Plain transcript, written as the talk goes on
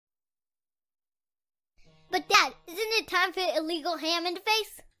time for illegal ham in the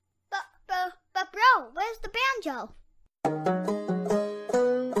face. But bro, where's the banjo?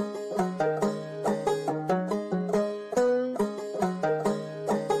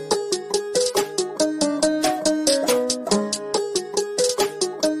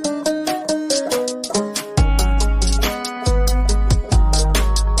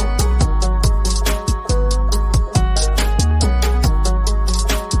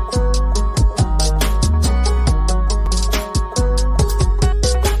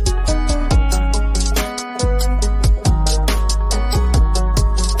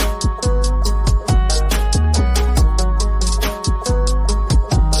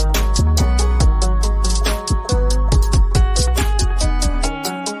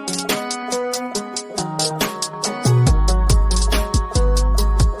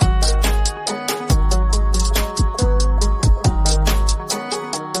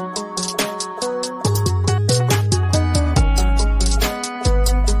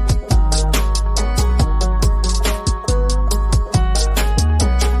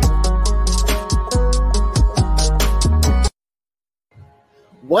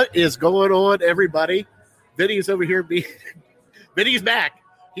 What is going on, everybody? Vinny's over here. Vinny's back.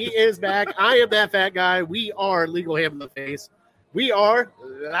 He is back. I am that fat guy. We are Legal Ham in the Face. We are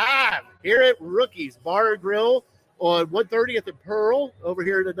live here at Rookies Bar and Grill on 130th and Pearl over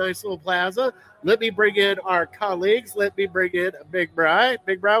here in a nice little plaza. Let me bring in our colleagues. Let me bring in Big Bri.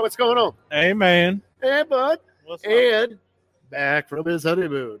 Big Bri, what's going on? Hey, man. Hey, bud. What's up? And back from his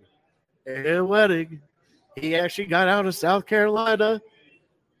honeymoon and wedding, he actually got out of South Carolina.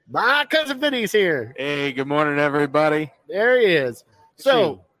 My cousin Vinny's here. Hey, good morning, everybody. There he is.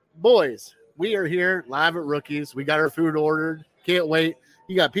 So, boys, we are here live at Rookies. We got our food ordered. Can't wait.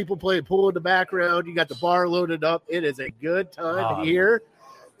 You got people playing pool in the background. You got the bar loaded up. It is a good time here.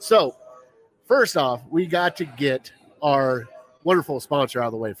 So, first off, we got to get our wonderful sponsor out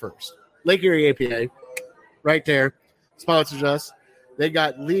of the way first. Lake Erie APA, right there, sponsors us. They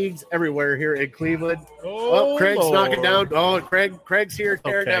got leagues everywhere here in Cleveland. Oh, Craig's knocking down. Oh, Craig's here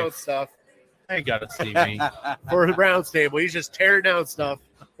tearing down stuff. I ain't got to see me. For the Browns table. He's just tearing down stuff.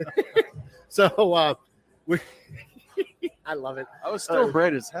 So, I love it. I was still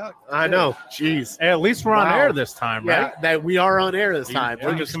bright as heck. I know. Jeez. Hey, at least we're on air this time, right? Yeah, that we are on air this time. Yeah,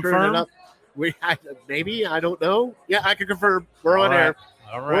 We're just screwing it up. Maybe, I don't know. Yeah, I can confirm. We're on air.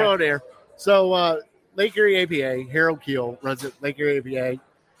 All right. We're on air. So, Lake Erie APA, Harold Keel runs it, Lake Erie APA,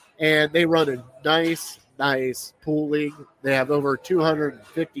 and they run a nice pool league. They have over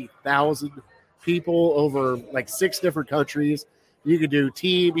 250,000 people over like 6 different countries. You can do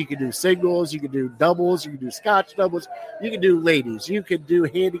team, you can do singles, you can do doubles, you can do scotch doubles, you can do ladies, you can do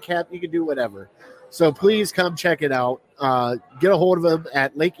handicap, you can do whatever. So please come check it out. Get a hold of them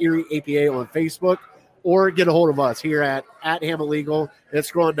at Lake Erie APA on Facebook, or get a hold of us here at Ham Illegal.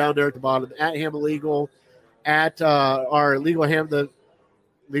 It's scrolling down there at the bottom, at Ham Illegal, at our Legal Ham in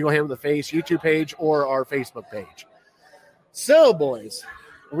the Face YouTube page, or our Facebook page. So, boys,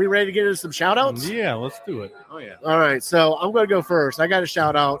 are we ready to get into some shout-outs? Yeah, let's do it. Oh, yeah. All right, so I'm going to go first. I got to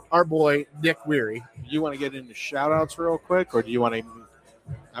shout out our boy, Nick Weary. You want to get into shout-outs real quick, or do you want to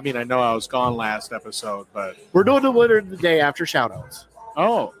 – I mean, I know I was gone last episode, but – We're doing the winner of the day after shout-outs.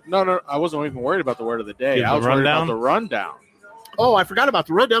 Oh, no, I wasn't even worried about the word of the day. I was worried about the rundown. Oh, I forgot about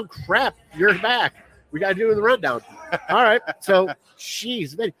the rundown. Crap, you're back. We got to do the rundown. All right, so,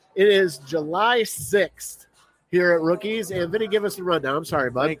 jeez, Vinny, it is July 6th here at Rookies, and Vinny, give us the rundown. I'm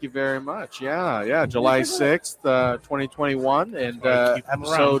sorry, bud. Thank you very much. Yeah, July 6th, 2021, and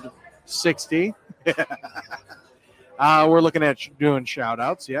episode 60. We're looking at doing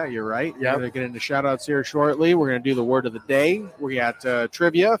shout-outs. Yeah, you're right. Yeah. We're going to get into shout-outs here shortly. We're going to do the word of the day. We got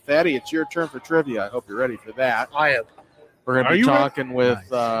trivia. Fatty, it's your turn for trivia. I hope you're ready for that. I am. We're going to be talking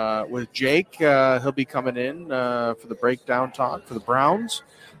with Jake. He'll be coming in for the breakdown talk for the Browns.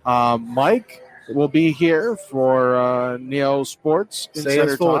 Mike will be here for Neo Sports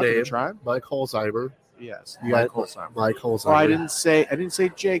Insider Talk of the Tribe. Mike Holzheimer. Yes, Mike Holzheimer. Oh, I didn't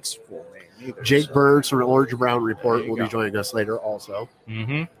say Jake's full name either. Jake Birds from the Orange and Brown Report will be joining us later also.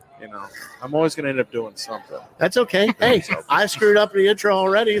 Mm-hmm. You know, I'm always going to end up doing something. That's okay. Hey, I screwed up the intro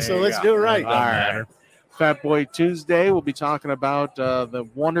already, so let's do it right. All right. Fat Boy Tuesday, we'll be talking about the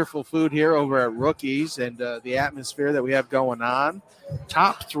wonderful food here over at Rookies and the atmosphere that we have going on.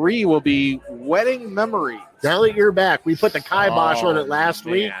 Top 3 will be wedding memories. Now that you're back, we put the kibosh on it last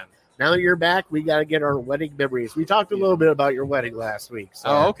week. Now that you're back, we got to get our wedding memories. We talked a little bit about your wedding last week. So.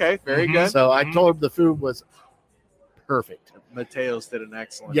 Oh, okay. Very good. So I told him the food was perfect. Mateos did an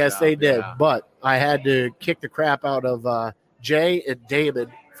excellent Yes, job. they did. Yeah. But I had to kick the crap out of Jay and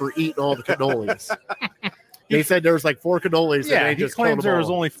Damon for eating all the cannolis. They said there was like 4 cannolis. Yeah, and they he just claims there was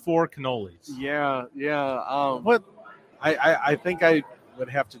all. only 4 cannolis. Yeah. What? I think I would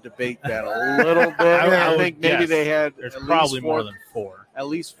have to debate that a little bit. I I would think maybe guess they had There's at probably least more than 4. at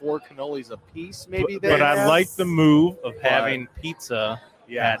least 4 cannolis a piece. Maybe But I like the move of But- having pizza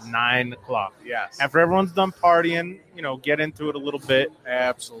yes. at 9 o'clock. Yes, After everyone's done partying, get into it a little bit.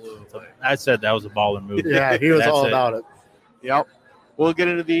 absolutely. I said that was a baller move. Yeah, he was That's all it. about it. Yep. We'll get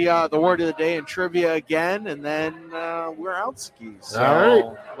into the word of the day and trivia again, and then we're out skis. So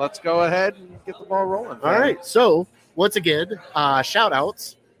All let's go ahead and get the ball rolling. All right. So, once again, shout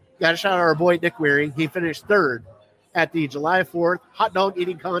outs. Got to shout out our boy Nick Weary. He finished 3rd at the July 4th hot dog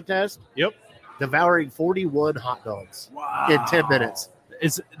eating contest. Yep. Devouring 41 hot dogs Wow. in 10 minutes.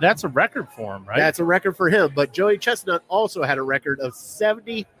 That's a record for him, right? That's a record for him. But Joey Chestnut also had a record of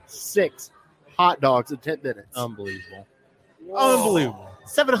 76 hot dogs in 10 minutes. unbelievable. Whoa. Unbelievable.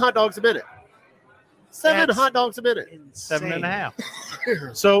 7 hot dogs a minute. 7 That's hot dogs a minute. Insane.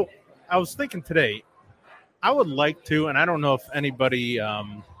 7.5. So I was thinking today, I would like to, and I don't know if anybody,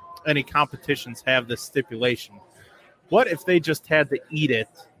 any competitions have this stipulation. What if they just had to eat it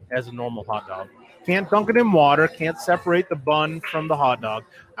as a normal hot dog? Can't dunk it in water, can't separate the bun from the hot dog.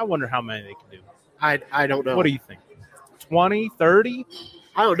 I wonder how many they can do. I don't know. What do you think? 20, 30?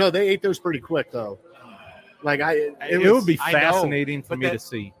 I don't know. They ate those pretty quick, though. Like, It would be I know, fascinating for but me that- to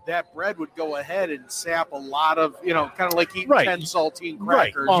see. That bread would go ahead and sap a lot of, kind of like eating Right. 10 saltine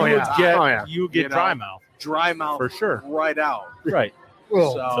Right. crackers. Oh, you yeah. would get, Oh, yeah. you would get You know? dry mouth Dry mouth for sure. right out. Right.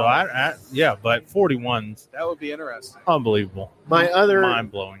 Well, So yeah, but 41's That would be interesting. unbelievable. my other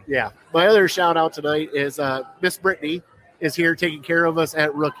Mind blowing. my other shout out tonight is Miss Brittany is here taking care of us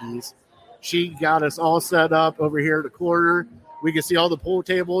at Rookies. She got us all set up over here in the corner. We can see all the pool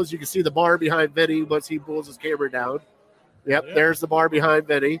tables. You can see the bar behind Vinny once he pulls his camera down. Yep, Yeah. there's the bar behind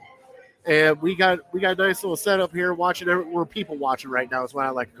Vinny. And we got a nice little setup here watching. We're people watching right now is what I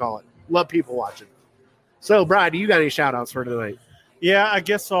like to call it. Love people watching. So, Brian, do you got any shout outs for tonight? Yeah, I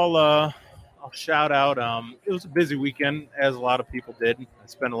guess I'll shout out. It was a busy weekend, as a lot of people did. I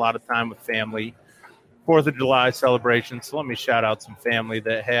spent a lot of time with family. 4th of July celebration. So let me shout out some family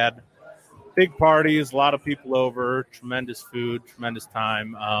that had big parties, a lot of people over, tremendous food, tremendous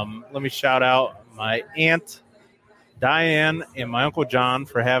time. Let me shout out my aunt Diane and my uncle John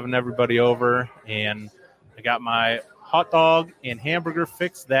for having everybody over, and I got my hot dog and hamburger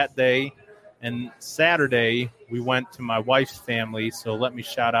fixed that day. And Saturday we went to my wife's family, so let me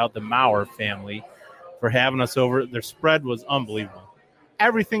shout out the Maurer family for having us over. Their spread was unbelievable.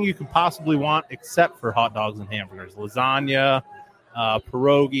 Everything you could possibly want except for hot dogs and hamburgers. Lasagna,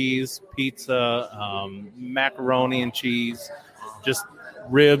 pierogies, pizza, macaroni and cheese, just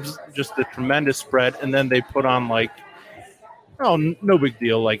ribs, just a tremendous spread. And then they put on no big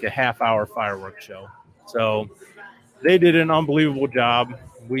deal, like a half-hour fireworks show. So they did an unbelievable job.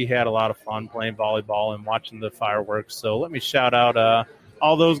 We had a lot of fun playing volleyball and watching the fireworks. So let me shout out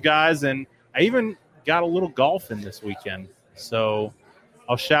all those guys. And I even got a little golf in this weekend. So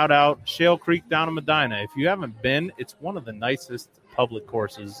I'll shout out Shale Creek down in Medina. If you haven't been, it's one of the nicest public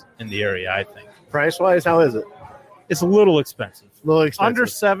courses in the area, I think. Price-wise, how is it? It's a little expensive. A little expensive. Under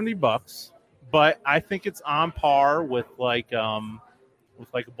 $70, but I think it's on par with like a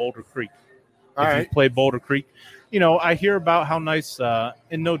Boulder Creek. All if right. you play Boulder Creek, I hear about how nice, and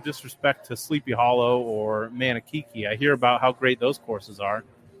no disrespect to Sleepy Hollow or Manakiki, I hear about how great those courses are.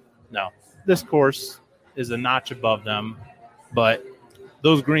 No, this course is a notch above them, but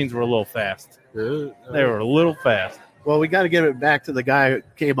those greens were a little fast. They were a little fast. Well, we got to give it back to the guy who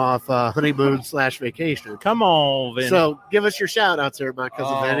came off honeymoon/vacation. Come on, Vin. So give us your shout outs there, my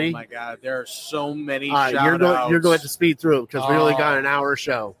cousin Vinny. Oh, my God. There are so many You're shout-outs. going to speed through because we only got Oh. an hour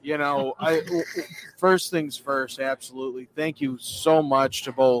show. First things first, absolutely. Thank you so much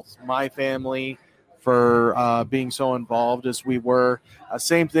to both my family for being so involved as we were.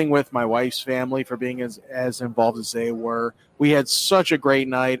 Same thing with my wife's family for being as involved as they were. We had such a great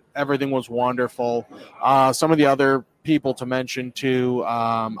night. Everything was wonderful. Some of the other people to mention too,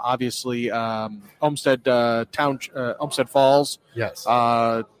 obviously Olmsted Olmsted Falls, Yes.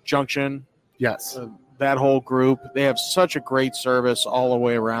 Junction, Yes. that whole group. They have such a great service all the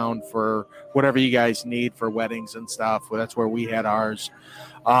way around for whatever you guys need for weddings and stuff. That's where we had ours.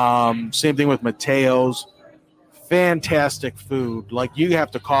 Same thing with Mateo's. Fantastic food. Like, you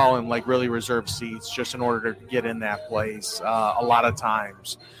have to call and really reserve seats just in order to get in that place a lot of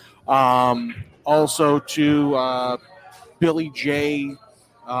times. Also to Billy J,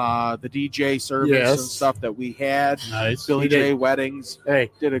 the DJ service Yes. and stuff that we had. Nice. Billy He did. J Weddings Hey,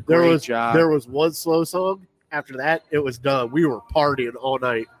 did a there great job. was one slow song. After that, it was done. We were partying all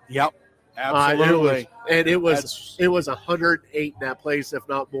night. Yep. Absolutely. It was That's- 108 in that place, if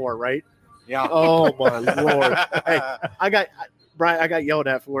not more, right? yeah. Oh my Lord! Hey, Brian, I got yelled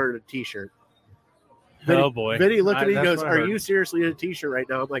at for wearing a T-shirt. Oh boy. Vinny looked at me and That's goes, what I "Are heard. you seriously in a T-shirt right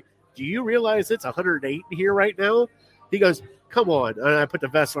now?" I'm like, "Do you realize it's 108 here right now?" He goes, "Come on!" And I put the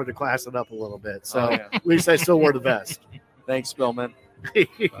vest on to class it up a little bit. So Oh, yeah. at least I still wore the vest. Thanks, Billman. By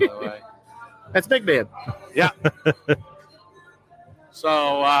the way. That's big man.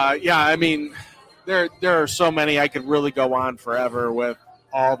 So I mean, there are so many. I could really go on forever with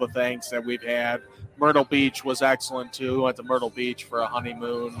all the things that we've had. Myrtle Beach was excellent too. Went to Myrtle Beach for a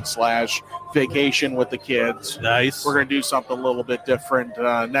honeymoon / vacation with the kids. Nice. We're gonna do something a little bit different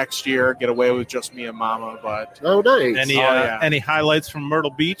next year. Get away with just me and Mama, but Oh, nice. Any highlights from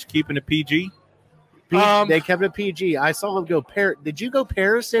Myrtle Beach? Keeping it PG. They kept it PG. I saw him go. Did you go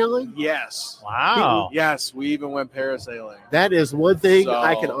parasailing? yes, Wow. yes, we even went parasailing. That is one thing So-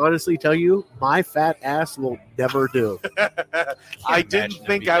 I can honestly tell you my fat ass will never do. I didn't imagine think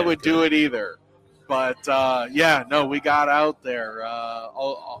it'd be I that would do it either. But we got out there.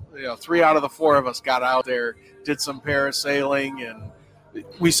 3 out of the 4 of us got out there, did some parasailing, and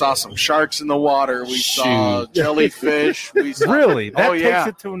we saw some sharks in the water. We saw Shoot. jellyfish. We saw, Really? That Oh, yeah.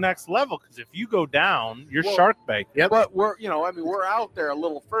 takes it to a next level because if you go down, you're Well, shark bait. But we're out there a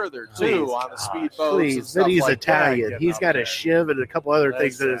little further too Please, on the gosh. speedboats. and Please, stuff Vinny's like Italian. that, He's got getting a out shiv and a couple other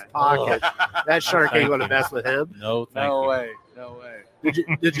things in his pocket. That shark ain't going to mess with him. No, there. thank No you. way, no way.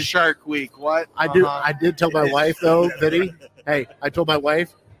 Did you? Shark Week? What? I did tell my wife though, Vinny. Hey, I told my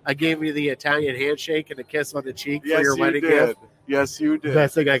wife I gave you the Italian handshake and a kiss on the cheek Yes, for your you wedding did. gift. Yes, you did.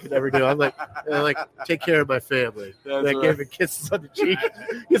 Best thing I could ever do. I'm like, take care of my family. That's And I right. gave him kisses on the cheek.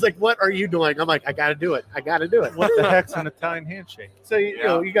 He's like, "What are you doing?" I'm like, "I got to do it. I got to do it." What the heck's an Italian handshake? So you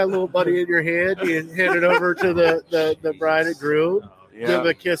know, you got a little money in your hand. You hand it over to the bride and groom. Give him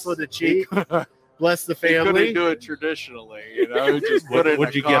a kiss on the cheek. Bless the He couldn't family. do it traditionally, just put it in Would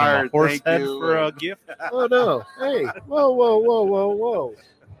a you get him a card, horse thank head you, for a and- gift? Oh no! Hey, whoa!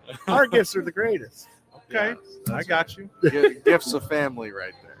 Our gifts are the greatest. Okay, Yes, I got you. Gifts of family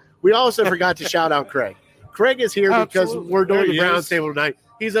right there. We also forgot to shout out Craig. Craig is here because Absolutely. we're doing There the he Browns is. table tonight.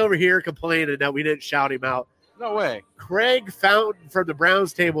 He's over here complaining that we didn't shout him out. No way. Craig Fountain from the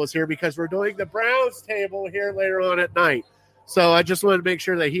Browns table is here because we're doing the Browns table here later on at night. So I just wanted to make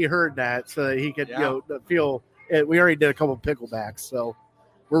sure that he heard that so that he could feel it. We already did a couple picklebacks, so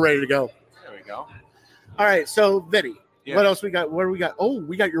we're ready to go. There we go. All right, so Vinny, Yeah. what else we got? What do we got? Oh,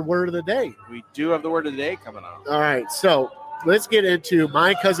 we got your word of the day. We do have the word of the day coming up. All right, so let's get into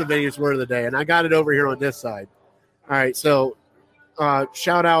my cousin Vinny's word of the day, and I got it over here on this side. All right, so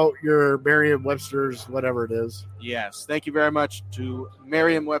shout out your Merriam-Webster's, whatever it is. Yes. Thank you very much to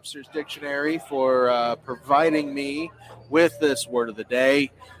Merriam-Webster's Dictionary for providing me with this word of the day.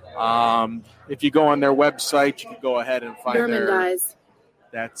 If you go on their website, you can go ahead and find Gormandize.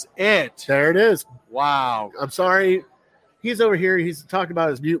 That's it. There it is. Wow. I'm sorry. He's over here. He's talking about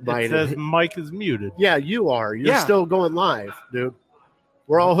his mute It mic. says Mike is muted. Yeah, you are. You're Yeah. still going live, dude.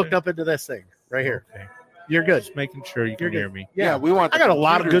 We're all hooked Okay. up into this thing right here. Okay. You're good. Just making sure you You're can good. hear me. Yeah, we want. I the got a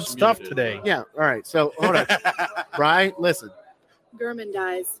lot of good computers stuff muted. today. Yeah. All right. So hold on. Brian, listen.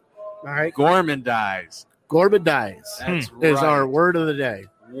 Gormandize. All right. Gormandize. Gormandize That's is right. our word of the day.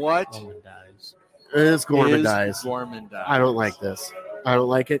 What Gormandize. It is is Gormandize. Gormandize? I don't like this. I don't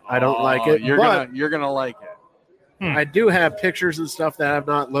like it. I don't like it. You're But gonna like it. I do have pictures and stuff that I've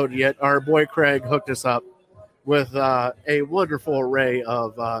not loaded yet. Our boy Craig hooked us up with a wonderful array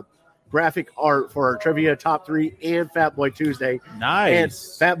of graphic art for our trivia top 3 and Fat Boy Tuesday. And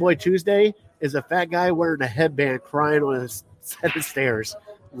Nice. Fat Boy Tuesday is a fat guy wearing a headband crying on a set of stairs.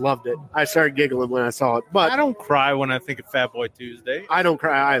 Loved it. I started giggling when I saw it, I but don't cry when I think of Fat Boy Tuesday. I don't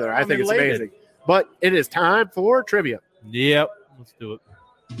cry either. I I'm think it's elated. amazing. But it is time for trivia. Yep. Let's do it.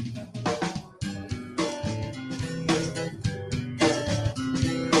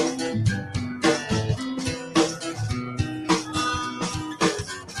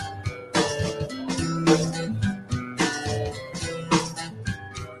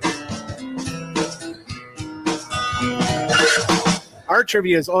 Our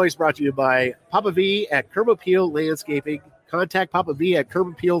trivia is always brought to you by Papa V at Curb Appeal Landscaping. Contact Papa V at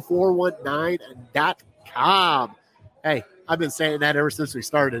curbappeal419.com. Hey, I've been saying that ever since we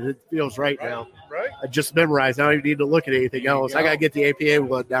started. It feels right now. Right. I just memorized. I don't even need to look at anything There you else. I go. got to get the APA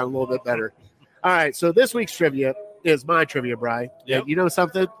one down a little bit better. All right, so this week's trivia is my trivia, Brian. Yep. And you know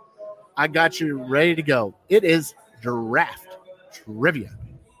something? I got you ready to go. It is draft trivia,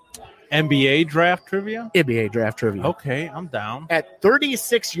 NBA draft trivia? NBA draft trivia. Okay, I'm down. At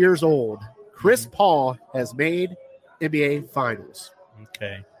 36 years old, Chris Paul has made NBA Finals.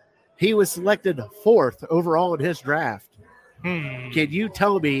 Okay. He was selected 4th overall in his draft. Hmm. Can you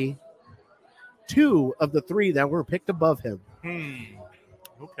tell me 2 of the 3 that were picked above him?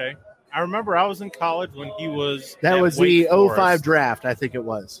 Okay. I remember I was in college when he was. That at was Wake the 05 Forest. draft, I think it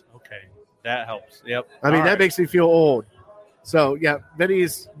was. Okay. That helps. Yep. I mean, All that right. makes me feel old. So, yeah,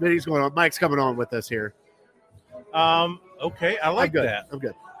 Vinny's going on. Mike's coming on with us here. Okay. I like I'm good. that. I'm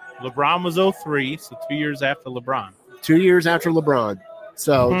good. LeBron was 03, so 2 years after LeBron. 2 years after LeBron.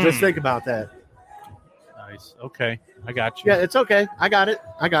 So just think about that. Nice. Okay. I got you. Yeah, it's okay. I got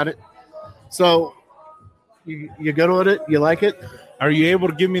it. So you good on it? You like it? Are you able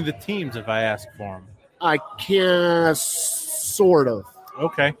to give me the teams if I ask for them? I can sort of.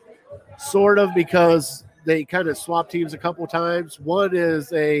 Okay. Sort of, because they kind of swap teams a couple times. One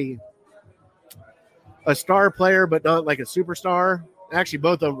is a star player, but not like a superstar. Actually,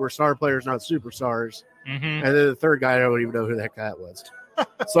 both of them were star players, not superstars. Mm-hmm. And then the third guy, I don't even know who the heck that was.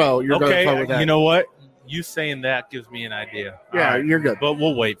 So you're going to fun with that. You know what? You saying that gives me an idea. Yeah, All right. you're good. But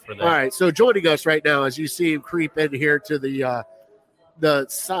we'll wait for that. All right. So joining us right now, as you see him creep in here to the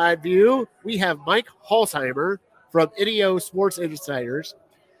side view, we have Mike Halsheimer from NEO Sports Insiders.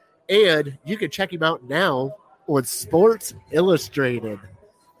 And you can check him out now on Sports Illustrated.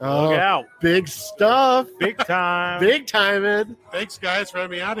 Look out. Big stuff. Big time. Big timing. Thanks, guys, for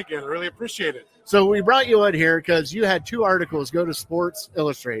having me on again. I really appreciate it. So we brought you on here because you had 2 articles go to Sports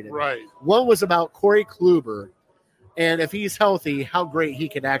Illustrated. Right. One was about Corey Kluber, and if he's healthy, how great he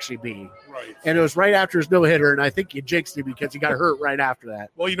can actually be. Right. And it was right after his no-hitter, and I think you jinxed him because he got hurt right after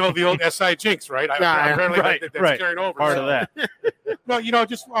that. Well, you know the old SI jinx, right? Apparently that's carrying over. Part of that. No,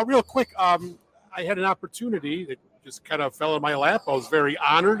 just real quick, I had an opportunity that just kind of fell in my lap. I was very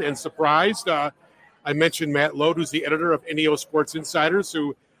honored and surprised. I mentioned Matt Lode, who's the editor of NEO Sports Insiders,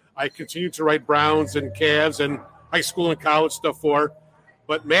 who I continue to write Browns and Cavs and high school and college stuff for.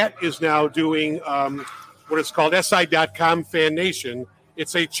 But Matt is now doing what is called SI.com Fan Nation.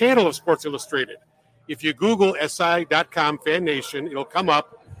 It's a channel of Sports Illustrated. If you Google SI.com Fan Nation, it'll come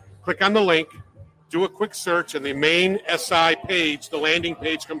up. Click on the link, do a quick search, and the main SI page, the landing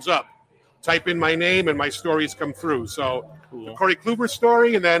page, comes up. Type in my name, and my stories come through. So the Corey Kluber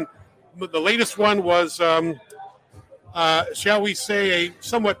story, and then the latest one was, shall we say, a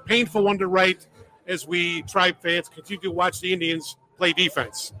somewhat painful one to write as we Tribe fans continue to watch the Indians play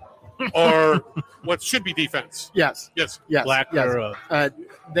defense, or what should be defense. Yes. Black yes. thereof.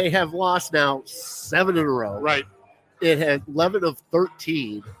 They have lost now 7 in a row. Right. It had 11 of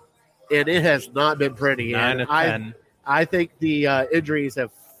 13, and it has not been pretty. 9 And of 10. I think the injuries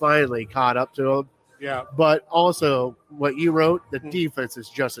have finally caught up to them. Yeah. But also, what you wrote, the defense is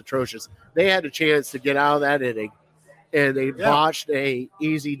just atrocious. They had a chance to get out of that inning, and they botched a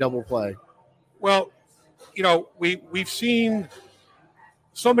easy double play. Well, we've seen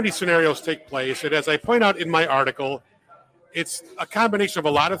so many scenarios take place, and as I point out in my article, it's a combination of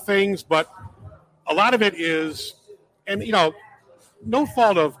a lot of things, but a lot of it is, and no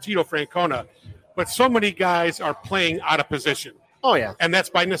fault of Tito Francona, but so many guys are playing out of position. Oh, yeah. And that's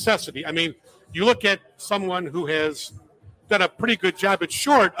by necessity. I mean, you look at someone who has done a pretty good job at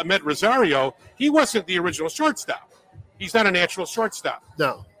short, Ahmed Rosario. He wasn't the original shortstop. He's not a natural shortstop.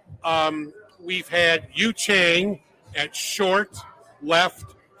 No. We've had Yu Chang at short,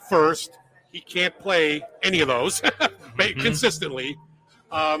 left, first. He can't play any of those consistently.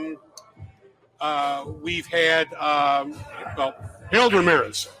 We've had Harold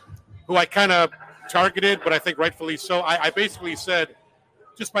Ramirez, who I kind of targeted, but I think rightfully so. I basically said,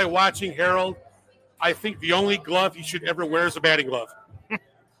 just by watching Harold, I think the only glove he should ever wear is a batting glove,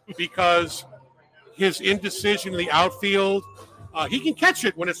 because his indecision in the outfield, he can catch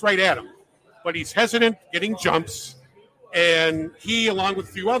it when it's right at him, but he's hesitant getting jumps, and he, along with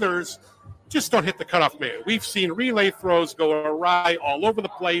a few others, just don't hit the cutoff man. We've seen relay throws go awry all over the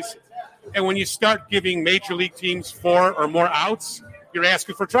place, and when you start giving major league teams 4 or more outs, you're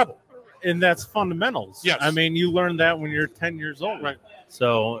asking for trouble. And that's fundamentals. Yes. I mean, you learn that when you're 10 years old. Right.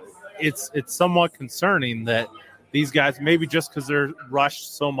 So it's somewhat concerning that these guys, maybe just because they're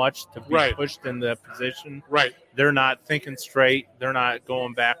rushed so much to be pushed in the position, they're not thinking straight. They're not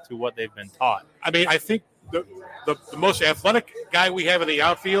going back to what they've been taught. I mean, I think the most athletic guy we have in the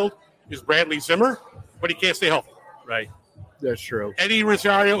outfield is Bradley Zimmer, but he can't stay healthy. Right. That's true. Eddie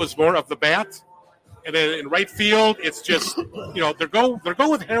Rosario is more of the bat. And then in right field, it's just, they're going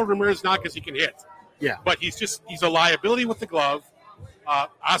with Harold Ramirez now because he can hit. Yeah. But he's a liability with the glove.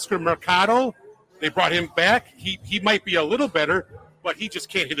 Oscar Mercado, they brought him back. He might be a little better, but he just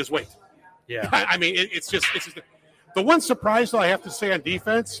can't hit his weight. Yeah. I mean, it's just the one surprise, though, I have to say on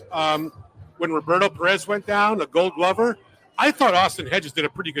defense, when Roberto Perez went down, a Gold Glover, I thought Austin Hedges did a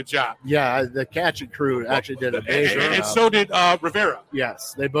pretty good job. Yeah, the catching crew actually did a amazing And job. so did Rivera.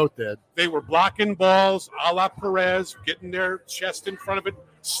 Yes, they both did. They were blocking balls a la Perez, getting their chest in front of it,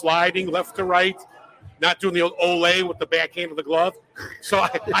 sliding left to right, not doing the old Olay with the backhand of the glove. So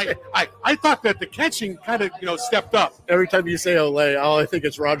I thought that the catching kind of stepped up. Every time you say Olay, all I think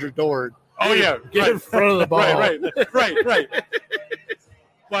is Roger Dorn. Oh yeah, Get in front of the ball. right.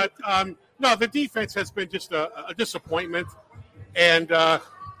 But no, the defense has been just a disappointment. And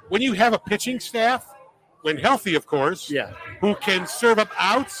when you have a pitching staff, when healthy, of course, Yeah. who can serve up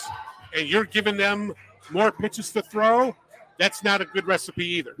outs, and you're giving them more pitches to throw, that's not a good recipe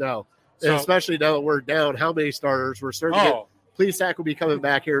either. No. So- And especially now that we're down, how many starters? We're starting to Oh, get Plesac will be coming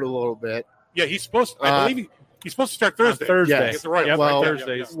back here in a little bit. yeah, he's supposed. I believe he's supposed to start Thursday. Thursday. Yes. Against the Royals, Yep, right? well, Yeah,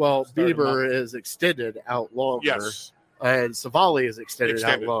 Thursdays. Well, Started Bieber is extended out longer, Yes. and Savali is extended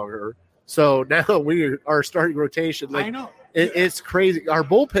Extended. out longer. So now we are starting rotation. I Like know. it's crazy. Our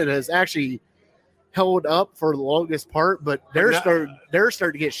bullpen has actually held up for the longest part, but they're Now- starting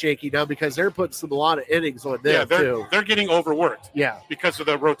to get shaky now because they're putting a lot of innings on Yeah, them too. they're getting overworked Yeah, because of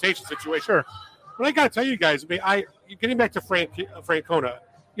the rotation situation. Sure. But I got to tell you guys, getting back to Francona,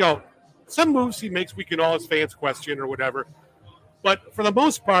 some moves he makes we can all as fans question or whatever. But for the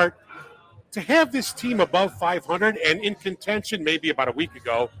most part, to have this team above 500 and in contention maybe about a week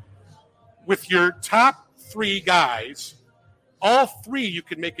ago, with your top three guys, all three you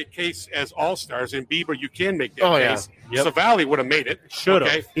can make a case as all-stars. In Bieber, you can make that Oh, yeah. case. Yep. Savali would have made it. Should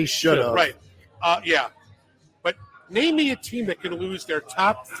have. Okay? he should have. Right. Yeah. But name me a team that can lose their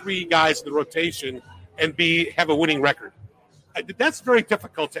top three guys in the rotation and have a winning record. That's very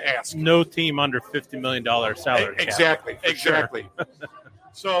difficult to ask. No team under $50 million salary cap. Exactly.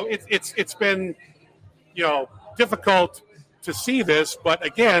 So it's been difficult to see this, but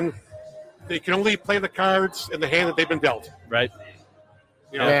again, they can only play the cards in the hand that they've been dealt. Right.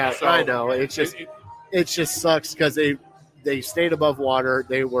 Yeah, so I know. It's just it just sucks because they stayed above water.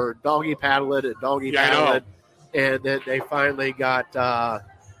 They were doggy paddling and doggy Yeah, I know. paddling, and then they finally got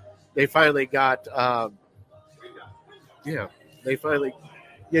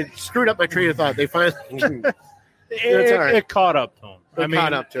screwed up my train of thought. They finally It, all right. it caught up to them. It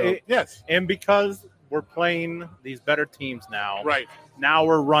caught up to 'em. Yes. And because we're playing these better teams now, Right. now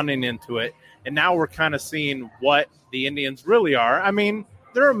we're running into it. And now we're kind of seeing what the Indians really are. I mean,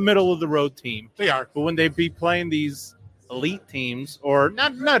 they're a middle-of-the-road team. They are. But when they be playing these elite teams, or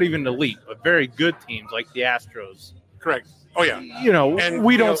not even elite, but very good teams like the Astros, Correct. Oh, yeah. And,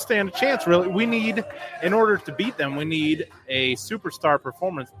 we don't stand a chance, really. We need, in order to beat them, we need a superstar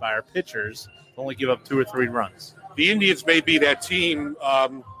performance by our pitchers to only give up 2 or 3 runs. The Indians may be that team. I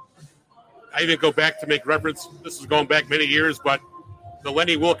even go back to make reference. This is going back many years, but the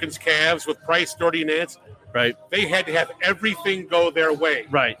Lenny Wilkins Cavs with Price, Doherty, Nance, Right, they had to have everything go their way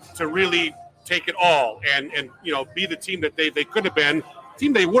right. to really take it all and be the team that they could have been.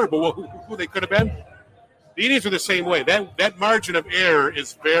 Team they were, but who they could have been. The Indians are the same way. That margin of error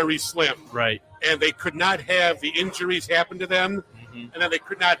is very slim, Right. and they could not have the injuries happen to them, Mhm. and then they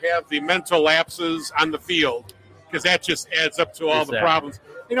could not have the mental lapses on the field because that just adds up to all the Exactly. problems.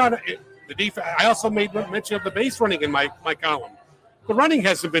 The defense. I also made mention of the base running in my column. The running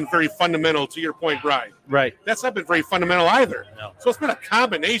hasn't been very fundamental, to your point, Brian. Right. That's not been very fundamental either. No. So it's been a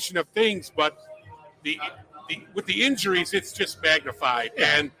combination of things, but with the injuries, it's just magnified.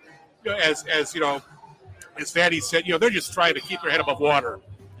 And as Fatty said, they're just trying to keep their head above water.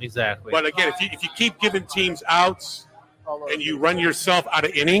 Exactly. But again, if you keep giving teams outs and you run yourself out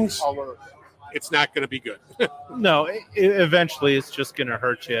of innings, it's not going to be good. No, eventually it's just going to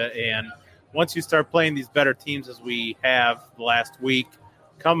hurt you. And once you start playing these better teams as we have the last week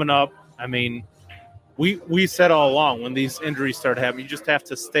coming up, I mean, we said all along when these injuries start happening, you just have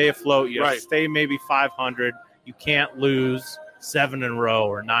to stay afloat. You have to stay maybe 500. You can't lose 7 in a row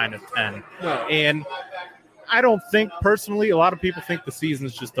or 9 of 10. No. And I don't think personally, a lot of people think the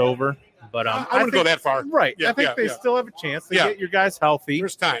season's just over. But I wouldn't go that far. Right. Yeah, I think they yeah. still have a chance to Yeah. get your guys healthy.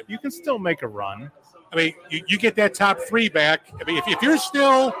 There's time. You can still make a run. I mean, you get that top 3 back. I mean, if you're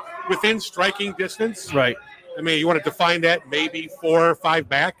still within striking distance, Right. I mean, you want to define that maybe 4 or 5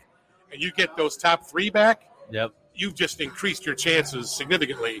 back, and you get those top 3 back, Yep. you've just increased your chances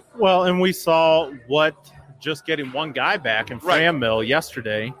significantly. Well, and we saw what just getting one guy back in Right. Fran Mill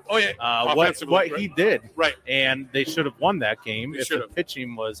yesterday, Oh, yeah. what Offensively, what right. he did. Right. And they should have won that game They if should the have.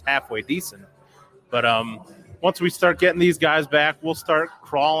 pitching was halfway decent. But once we start getting these guys back, we'll start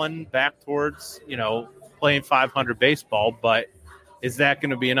crawling back towards, playing 500 baseball. But is that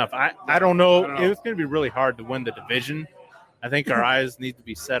going to be enough? I don't know. I don't know. It's going to be really hard to win the division. I think our eyes need to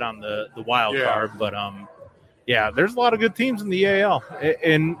be set on the wild Yeah. card. But Yeah, there's a lot of good teams in the AL,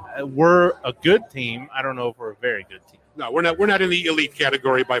 and we're a good team. I don't know if we're a very good team. No, we're not. We're not in the elite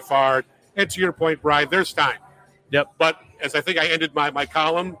category by far. And to your point, Brian, there's time. Yep. But as I think I ended my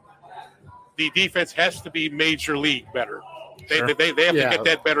column, the defense has to be major league better. They Sure. have to get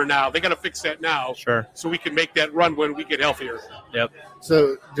that better now. They got to fix that now. Sure. So we can make that run when we get healthier. Yep.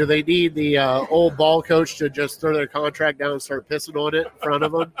 So, do they need the old ball coach to just throw their contract down and start pissing on it in front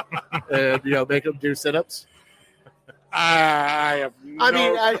of them, and make them do sit-ups? I have.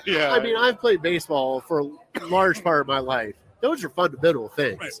 I mean, I've played baseball for a large part of my life. Those are fundamental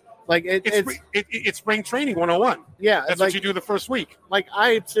things. Right. Like It's spring training 101. yeah, That's like, what you do the first week. like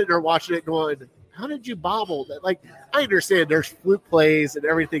I'm sitting there watching it, going, "How did you bobble that?" Like, I understand there's fluke plays and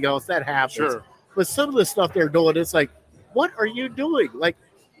everything else that happens, Sure. but some of the stuff they're doing, it's like, what are you doing? Like,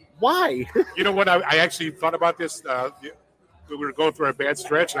 why? You know what? I actually thought about this. We were going through a bad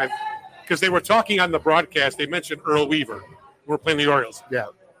stretch, and because they were talking on the broadcast, they mentioned Earl Weaver. We're playing the Orioles. Yeah.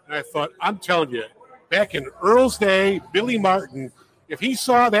 And I thought, I'm telling you, back in Earl's day, Billy Martin, if he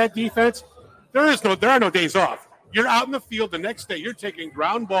saw that defense, there are no days off. You're out in the field the next day. You're taking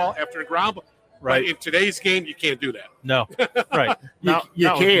ground ball after ground ball. Right. But in today's game, you can't do that. No. Right. You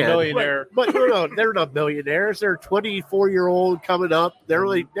can. Millionaire. But no, they're not millionaires. They're 24-year-old coming up. They're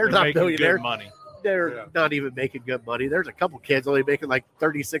not making millionaires. good money. They're not even making good money. There's a couple kids only making like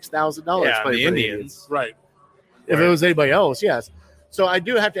 $36,000. Yeah, playing the for Indians. Right. If it was anybody else, yes. So I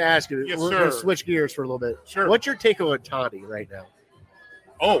do have to ask you. Yes, we're sir. going to switch gears for a little bit. Sure. What's your take on Tani right now?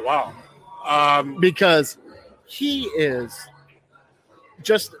 Oh, wow. Because he is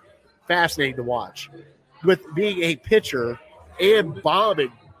just fascinating to watch with being a pitcher and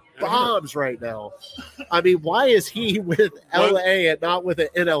bombing bombs right now. I mean, why is he with LA and not with an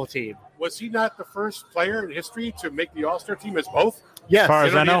NL team? Was he not the first player in history to make the All-Star team as both? Yes. As far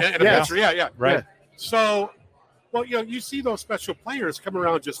as I know. And a Yes. pitcher, yeah. Right. Yeah. So, well, you see those special players come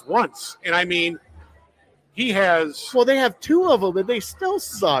around just once. And I mean, he has. Well, they have two of them, and they still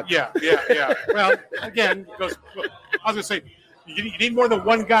suck. Yeah. Well, again, I was going to say, you need more than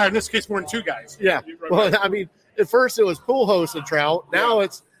one guy. In this case, more than two guys. Yeah. Well, I mean, at first it was Pujols and Trout. Now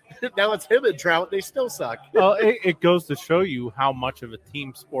it's him and Trout. They still suck. Well, it goes to show you how much of a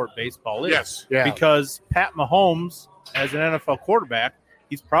team sport baseball is. Yes. Yeah. Because Pat Mahomes, as an NFL quarterback,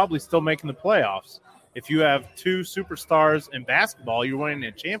 he's probably still making the playoffs. If you have two superstars in basketball, you're winning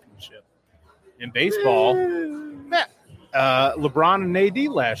a championship. In baseball, LeBron and AD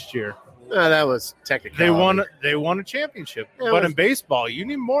last year, That was technically they won a championship. Yeah, But in baseball, you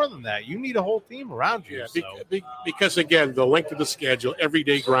need more than that. You need a whole team around you. Yeah, because again, the length of the schedule,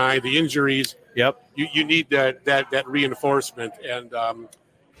 everyday grind, the injuries. Yep. You need that reinforcement, and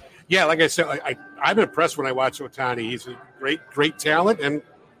like I said, I'm impressed when I watch Ohtani. He's a great talent, and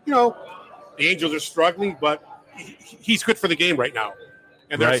the Angels are struggling, but he's good for the game right now.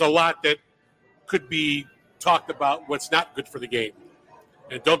 And there's Right. a lot that could be talked about what's not good for the game.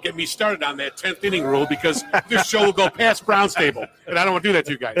 And don't get me started on that 10th inning rule, because this show will go past Brown's table, and I don't want to do that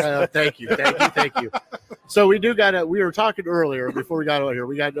to you guys. Thank you. So we were talking earlier before we got on here.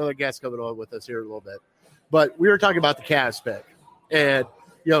 We got another guest coming on with us here in a little bit. But we were talking about the Cavs pick. And,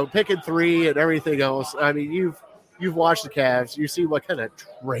 picking 3 and everything else. I mean, you've watched the Cavs. You see what kind of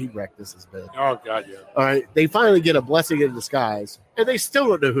train wreck this has been. Oh, God, yeah. All right. They finally get a blessing in disguise, and they still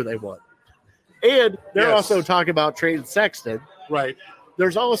don't know who they want. And they're Yes. also talking about trading Sexton. Right.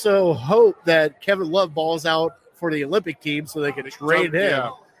 There's also hope that Kevin Love balls out for the Olympic team so they can trade him.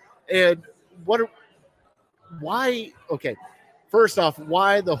 Yeah. And why? Okay, first off,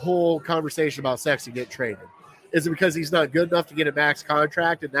 why the whole conversation about Sexton get traded? Is it because he's not good enough to get a max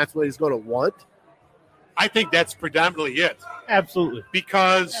contract, and that's what he's going to want? I think that's predominantly it. Absolutely.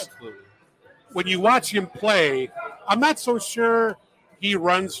 Because when you watch him play, I'm not so sure he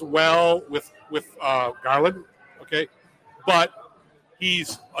runs well with Garland, okay? But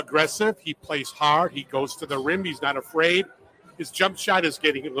he's aggressive. He plays hard. He goes to the rim. He's not afraid. His jump shot is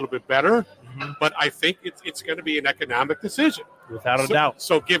getting a little bit better, but I think it's going to be an economic decision. Without a doubt.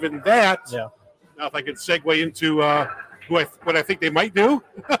 So given that, Yeah. now if I can segue into what I think they might do,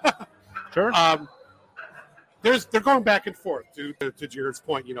 Sure. they're going back and forth to Jared's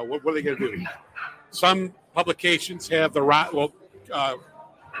point. What are they going to do? Some publications have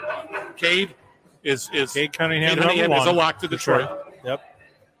Cade is Cade Cunningham, Cade Cunningham number is a one. lock to For Detroit. sure. Yep.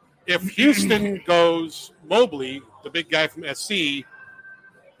 If Houston goes Mobley, the big guy from SC,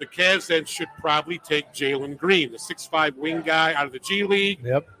 the Cavs then should probably take Jalen Green, the 6'5" wing guy out of the G League.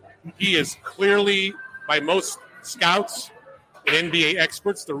 Yep. He is clearly, by most scouts and NBA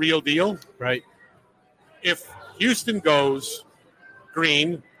experts, the real deal. Right. If Houston goes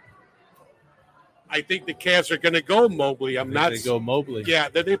Green, I think the Cavs are going to go Mobley. I'm not. They go Mobley. Yeah,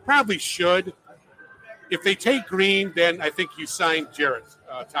 they probably should. If they take Green, then I think you sign Jarrett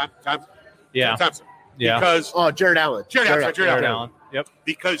Thompson. Yeah. Thompson. Yeah. Because Jared Allen. Jared Allen. Allen. Yep.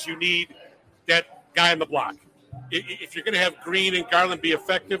 Because you need that guy on the block. If you're going to have Green and Garland be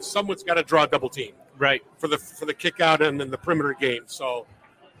effective, someone's got to draw a double team Right. for the kick out and then the perimeter game. So,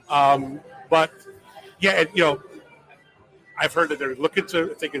 but yeah, and, you know, I've heard that they're looking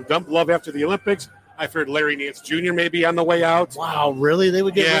to if they can dump Love after the Olympics. I've heard Larry Nance Jr. may be on the way out. Wow, really? They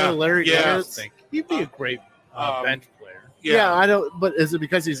would get Yeah, rid of Larry yeah. Nance? He'd be a great bench player. Yeah, I don't. But is it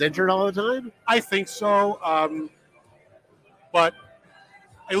because he's injured all the time? I think so. But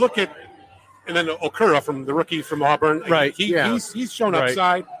I look at, and then Okura from the rookie from Auburn. Right. He's shown Right.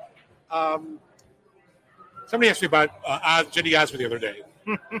 upside. Somebody asked me about Jenny Osmond the other day.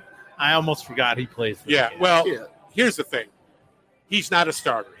 I almost forgot he plays. For the Yeah. Cavs. Well, Yeah. here's the thing. He's not a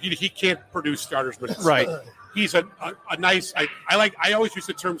starter. He can't produce starters minutes. Right. He's a nice. I always use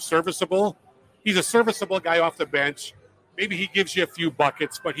the term serviceable. He's a serviceable guy off the bench. Maybe he gives you a few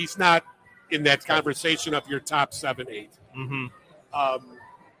buckets, but he's not in that conversation of your top 7, 8. Mm-hmm.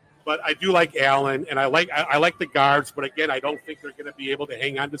 But I do like Allen, and I like the guards. But again, I don't think they're going to be able to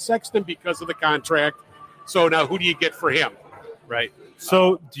hang on to Sexton because of the contract. So now, who do you get for him? Right.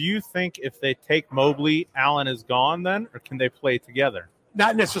 So, do you think if they take Mobley, Allen is gone then, or can they play together?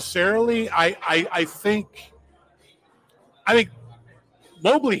 Not necessarily. I think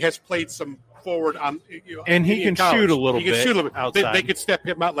Mobley has played some forward on, And he can college. shoot a little He can bit shoot a little bit. outside. They could step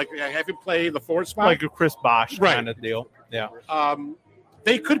him out, like have him play the 4 spot. Like a Chris Bosh Right. kind of deal. Yeah.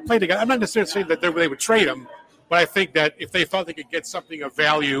 They could play together. I'm not necessarily saying that they would trade him, but I think that if they thought they could get something of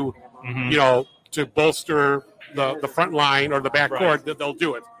value, Mhm. To bolster the front line or the back court, that they'll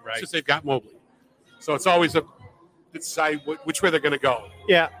do it. Right. Since they've got Mobley. So it's always to decide which way they're going to go.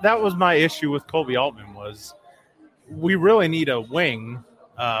 Yeah, that was my issue with Kobe Altman was we really need a wing,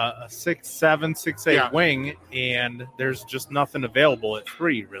 a 6'7", 6'8" Yeah. wing, and there's just nothing available at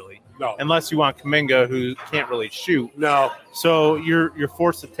 3, really, No. unless you want Kuminga, who can't really shoot. No. So you're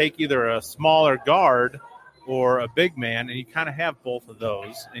forced to take either a smaller guard or a big man, and you kind of have both of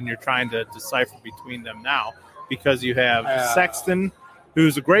those, and you're trying to decipher between them now because you have Sexton,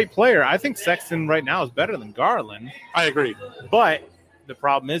 who's a great player. I think Sexton right now is better than Garland, I agree. but the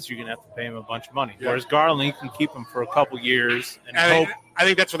problem is you're going to have to pay him a bunch of money. Yeah. Whereas Garland, you can keep him for a couple years and And hope. I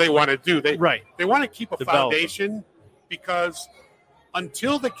think that's what they want to do. They want to keep a Develop foundation because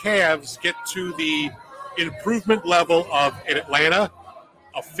until the Cavs get to the improvement level of an Atlanta,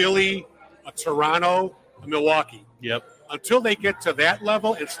 a Philly, a Toronto, a Milwaukee, Yep. until they get to that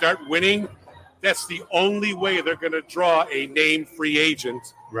level and start winning, that's the only way they're going to draw a name free agent,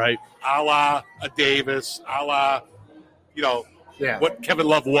 Right. a la a Davis, a la, Yeah. what Kevin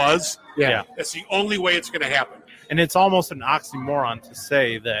Love was. Yeah. That's the only way it's going to happen. And it's almost an oxymoron to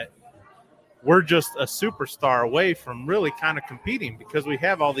say that we're just a superstar away from really kind of competing because we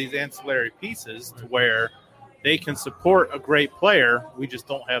have all these ancillary pieces to where they can support a great player. We just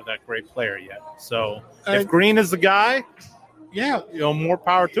don't have that great player yet. So if Green is the guy, Yeah, more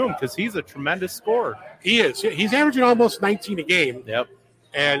power to him because he's a tremendous scorer. he is. He's averaging almost 19 a game. Yep.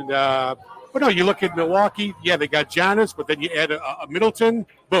 And, but no, you look at Milwaukee, they got Giannis, but then you add a Middleton,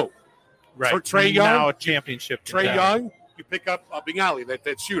 boom. Right. For Trae Young, Now a championship. Trae contender. Young, you pick up Bingali,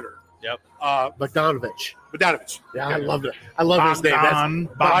 that shooter. Yep. Bogdanovich. Bogdanovich. Yeah, I loved it. I love his name.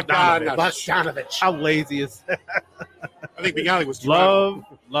 Bogdanovich. Bogdanovich. Bogdanovich. How lazy is that? I think Bingali was Toronto.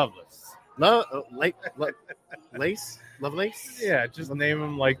 Loveless. Lovelace? Yeah, just name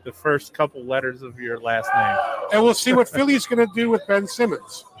him like the first couple letters of your last name. And we'll see what Philly's going to do with Ben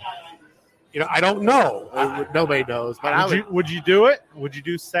Simmons. I don't know. Nobody knows. But Would you do it? Would you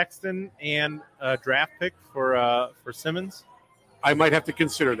do Sexton and a draft pick for Simmons? I might have to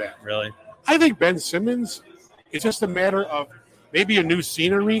consider that. Really? I think Ben Simmons is just a matter of maybe a new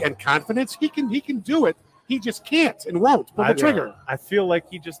scenery and confidence. He can do it. He just can't and won't pull the trigger. I feel like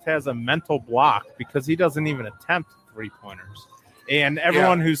he just has a mental block because he doesn't even attempt 3-pointers. And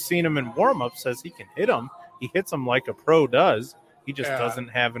everyone who's seen him in warm-up says he can hit them. He hits them like a pro does. He just doesn't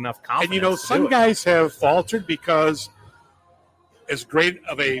have enough confidence. And some guys have faltered because as great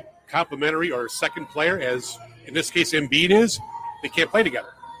of a complimentary or second player as, in this case, Embiid is, they can't play together.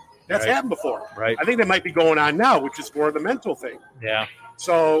 That's happened before. Right. I think that might be going on now, which is more of the mental thing. Yeah.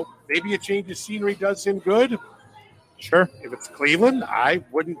 So maybe a change of scenery does him good. Sure. If it's Cleveland, I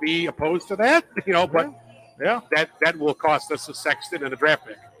wouldn't be opposed to that. But that will cost us a Sexton and a draft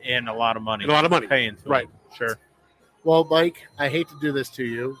pick. And a lot of money. And a lot of money. Paying to Right. him. Sure. Well, Mike, I hate to do this to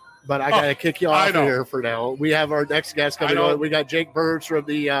you, but I got to kick you off I know. here for now. We have our next guest coming I know. on. We got Jake Burns from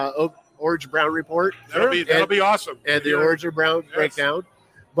the Orange and Brown report. That'll be awesome. And the Orange and Brown Yes. breakdown.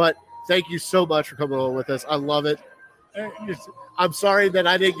 But thank you so much for coming on with us. I love it. I'm sorry that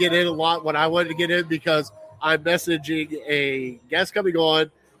I didn't get in a lot when I wanted to get in because I'm messaging a guest coming on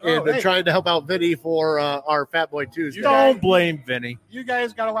and hey. trying to help out Vinny for our Fat Boy Tuesday. Don't blame Vinny. You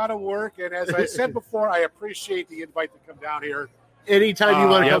guys got a lot of work, and as I said before, I appreciate the invite to come down here. Anytime you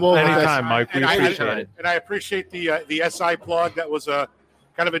want to come on with us. Anytime, Mike. We And appreciate it. And I appreciate the SI plug. That was a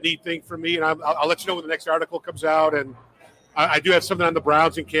kind of a neat thing for me, and I'll let you know when the next article comes out. And I do have something on the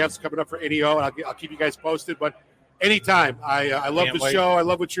Browns and Cavs coming up for NEO, and I'll keep you guys posted. But anytime, I love Can't the wait. show. I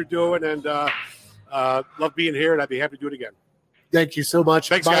love what you're doing, and love being here. And I'd be happy to do it again. Thank you so much.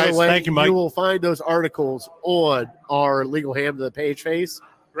 Thanks, By guys. the way, Thank you, Mike. you will find those articles on our Legal Ham to the Page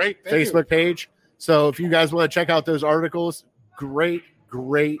Great, thank Facebook page. So if you guys want to check out those articles, great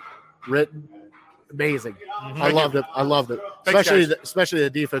written, amazing. I loved it. Thanks, Especially the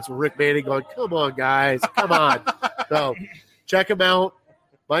defense with Rick Manning going, come on, guys, come on. So check him out.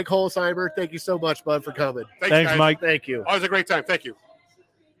 Mike Holzheimer, thank you so much, bud, for coming. Thanks, guys. Mike. Thank you. Always a great time. Thank you.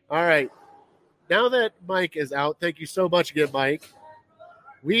 All right. Now that Mike is out, thank you so much again, Mike.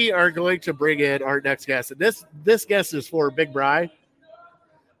 We are going to bring in our next guest. And this guest is for Big Bry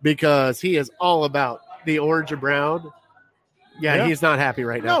because he is all about the orange and brown. Yeah. He's not happy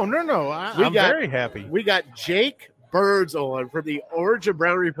right now. No. I'm very happy. We got Jake Burns on from the Orange and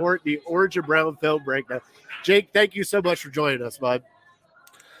Brown Report, the Orange and Brown Film Breakdown. Jake, thank you so much for joining us, bud.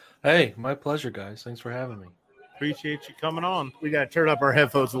 Hey, my pleasure, guys. Thanks for having me. Appreciate you coming on. We got to turn up our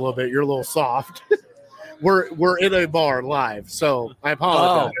headphones a little bit. You're a little soft. We're in a bar live, so I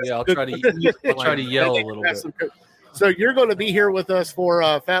apologize. Yeah, I'll try to yell a little bit. So you're going to be here with us for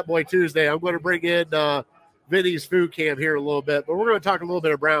Fat Boy Tuesday. I'm going to bring in Vinny's food cam here in a little bit, but we're going to talk a little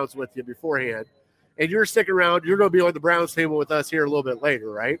bit of Browns with you beforehand. And you're sticking around. You're going to be on the Browns table with us here a little bit later,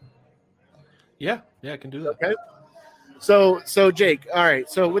 right? Yeah, I can do that. Okay. So Jake, all right.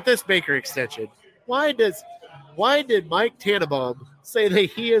 So with this Baker extension, why did Mike Tannenbaum say that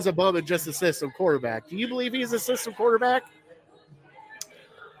he is a bum and just a system quarterback? Do you believe he's a system quarterback?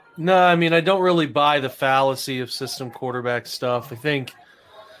 No, I mean, I don't really buy the fallacy of system quarterback stuff. I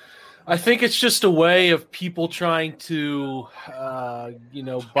think it's just a way of people trying to,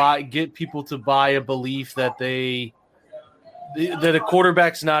 get people to buy a belief that that a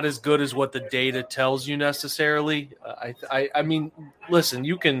quarterback's not as good as what the data tells you necessarily. I mean, listen,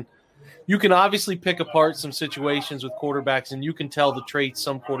 you can obviously pick apart some situations with quarterbacks, and you can tell the traits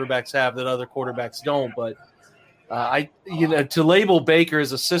some quarterbacks have that other quarterbacks don't. But to label Baker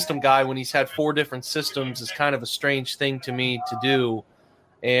as a system guy when he's had 4 different systems is kind of a strange thing to me to do.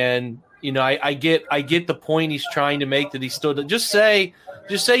 And I get the point he's trying to make, that he still just say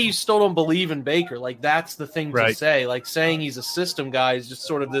you still don't believe in Baker. Like, that's the thing to say. Like, saying he's a system guy is just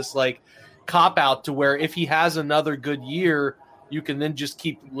sort of this like cop out to where if he has another good year, you can then just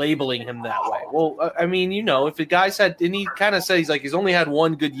keep labeling him that way. Well, I mean, if the guy's had, and he kind of says he's only had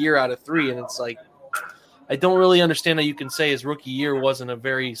 1 good year out of 3, and it's like, I don't really understand how you can say his rookie year wasn't a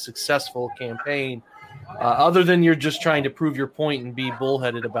very successful campaign, other than you're just trying to prove your point and be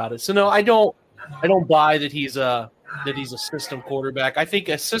bullheaded about it. So no, I don't buy that he's a system quarterback. I think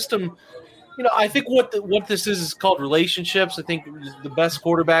a system, I think what this is called relationships. I think the best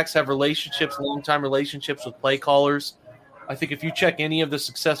quarterbacks have relationships, long-time relationships with play callers. I think if you check any of the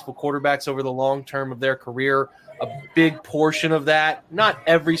successful quarterbacks over the long term of their career, a big portion of that, not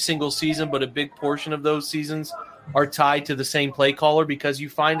every single season, but a big portion of those seasons are tied to the same play caller, because you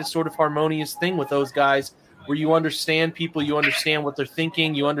find a sort of harmonious thing with those guys where you understand people, you understand what they're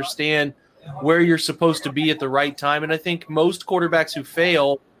thinking, you understand where you're supposed to be at the right time. And I think most quarterbacks who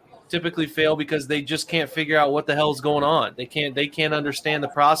fail typically fail because they just can't figure out what the hell's going on. They can't understand the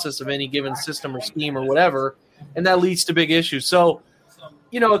process of any given system or scheme or whatever, and that leads to big issues. So,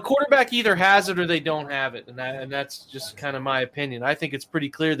 a quarterback either has it or they don't have it, and that's just kind of my opinion. I think it's pretty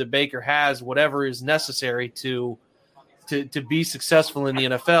clear that Baker has whatever is necessary to be successful in the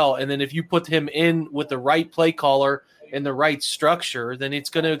NFL, and then if you put him in with the right play caller and the right structure, then it's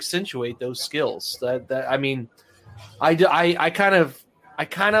going to accentuate those skills. I mean, I kind of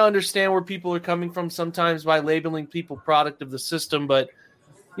understand where people are coming from sometimes by labeling people product of the system, but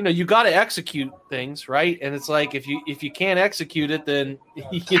you got to execute things, right? And it's like if you can't execute it, then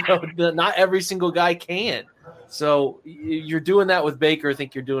not every single guy can. So you're doing that with Baker. I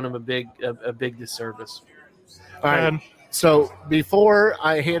think you're doing him a big disservice. All right. So before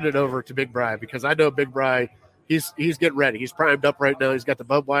I hand it over to Big Bry, because I know Big Bry, he's getting ready. He's primed up right now. He's got the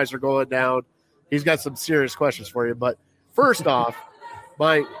Budweiser going down. He's got some serious questions for you. But first off,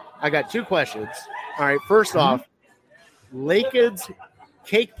 I got 2 questions. All right. First off, Lakin's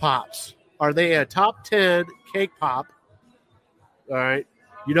cake pops. Are they a top 10 cake pop? All right.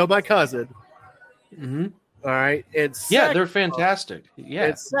 You know my cousin. Mm-hmm. All right. And Yeah, they're fantastic. Yeah.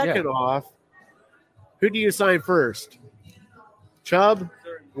 And second off, who do you sign first? Chubb,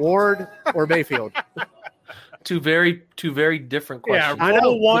 Ward, or Mayfield? Two very different questions. I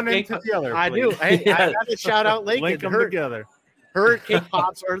know. One The into the other. I please. do. Hey, Yeah. I got to shout out Lincoln. Link them together. Her cake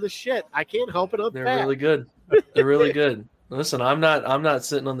pops are the shit. I can't help it. I'm They're fat. really good. They're really good. Listen, I'm not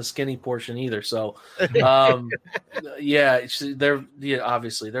sitting on the skinny portion either. So, they're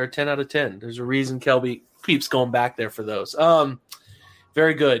obviously they're a 10 out of 10. There's a reason Kelby keeps going back there for those.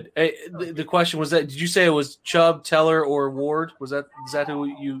 Very good. Hey, the question was that, did you say it was Chubb, Teller, or Ward? Is that who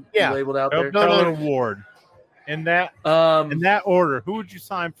you labeled out there? Teller Ward. In that order, who would you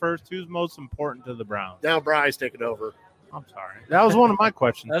sign first? Who's most important to the Browns? Now Bry's taking over. I'm sorry. That was one of my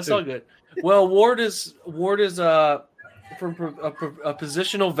questions. That's too. all good. Well, Ward is from a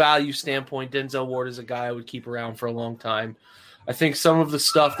positional value standpoint, Denzel Ward is a guy I would keep around for a long time. I think some of the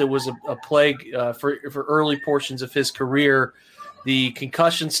stuff that was a plague for early portions of his career, the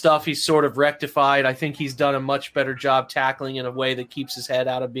concussion stuff, he's sort of rectified. I think he's done a much better job tackling in a way that keeps his head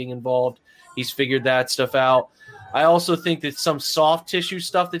out of being involved. He's figured that stuff out. I also think that some soft tissue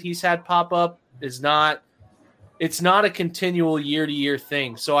stuff that he's had pop up it's not a continual year-to-year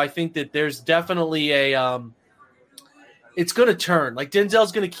thing. So I think that there's definitely it's going to turn. Like,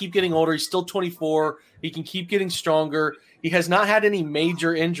 Denzel's going to keep getting older. He's still 24. He can keep getting stronger. He has not had any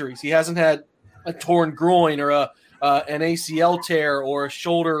major injuries. He hasn't had a torn groin or an ACL tear or a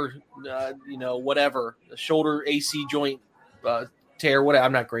shoulder, whatever, a shoulder AC joint tear. Whatever.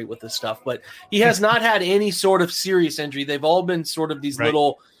 I'm not great with this stuff, but he has not had any sort of serious injury. They've all been sort of these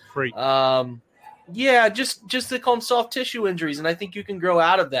little freak. Just they call them soft tissue injuries, and I think you can grow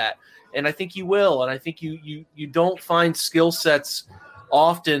out of that, and I think you will, and I think you don't find skill sets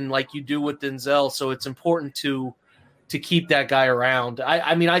often like you do with Denzel, so it's important to keep that guy around.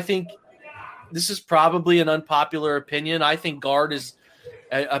 I think this is probably an unpopular opinion. I think guard is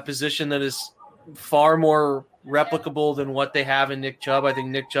a position that is far more replicable than what they have in Nick Chubb. I think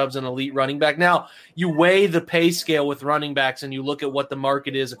Nick Chubb's an elite running back. Now, you weigh the pay scale with running backs and you look at what the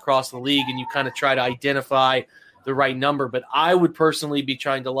market is across the league and you kind of try to identify the right number. But I would personally be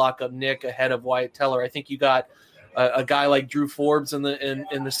trying to lock up Nick ahead of Wyatt Teller. I think you got a guy like Drew Forbes in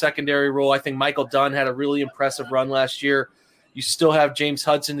the secondary role. I think Michael Dunn had a really impressive run last year. You still have James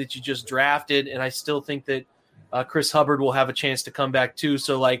Hudson that you just drafted, and I still think that Chris Hubbard will have a chance to come back too.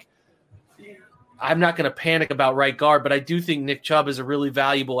 So, I'm not going to panic about right guard, but I do think Nick Chubb is a really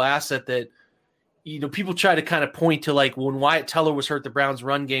valuable asset that, people try to kind of point to when Wyatt Teller was hurt, the Browns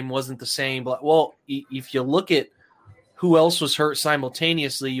run game wasn't the same. But, if you look at who else was hurt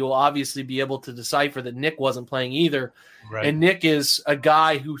simultaneously, you'll obviously be able to decipher that Nick wasn't playing either. Right. And Nick is a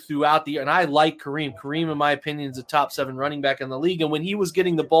guy who throughout the year, and I like Kareem. Kareem, in my opinion, is a top 7 running back in the league. And when he was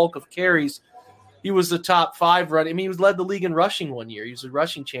getting the bulk of carries, he was the top 5 running. He led the league in rushing one year. He was a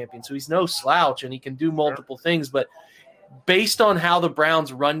rushing champion, so he's no slouch, and he can do multiple things. But based on how the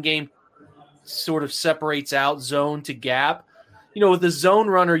Browns' run game sort of separates out zone to gap, with a zone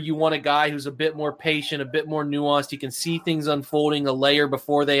runner, you want a guy who's a bit more patient, a bit more nuanced. He can see things unfolding a layer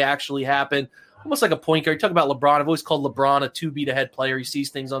before they actually happen, almost like a point guard. You talk about LeBron. I've always called LeBron a 2-beat-ahead player. He sees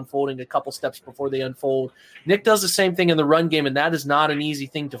things unfolding a couple steps before they unfold. Nick does the same thing in the run game, and that is not an easy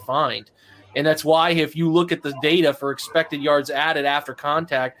thing to find. And that's why if you look at the data for expected yards added after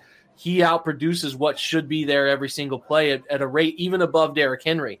contact, he outproduces what should be there every single play at a rate even above Derrick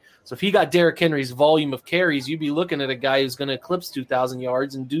Henry. So if he got Derrick Henry's volume of carries, you'd be looking at a guy who's going to eclipse 2,000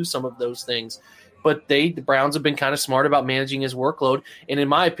 yards and do some of those things. But the Browns have been kind of smart about managing his workload. And in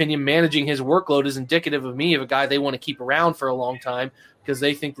my opinion, managing his workload is indicative of a guy they want to keep around for a long time because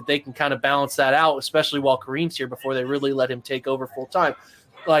they think that they can kind of balance that out, especially while Kareem's here before they really let him take over full time.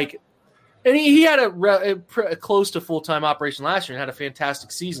 And he had a close to full-time operation last year and had a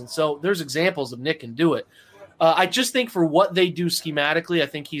fantastic season. So there's examples of Nick can do it. I just think for what they do schematically, I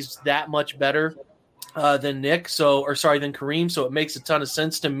think he's that much better than than Kareem. So it makes a ton of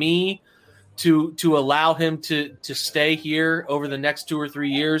sense to me to allow him to stay here over the next 2 or 3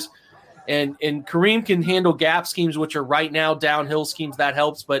 years. And Kareem can handle gap schemes, which are right now downhill schemes. That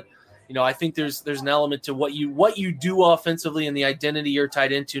helps, but I think there's an element to what you do offensively and the identity you're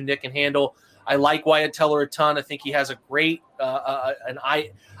tied into. Nick can handle. I like Wyatt Teller a ton. I think he has a great I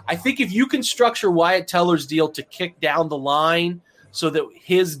think if you can structure Wyatt Teller's deal to kick down the line so that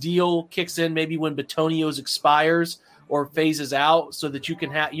his deal kicks in maybe when Bitonio's expires or phases out, so that you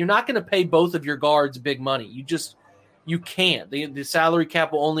can you're not going to pay both of your guards big money. You can't. The salary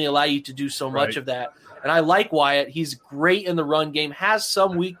cap will only allow you to do so much of that. And I like Wyatt. He's great in the run game, has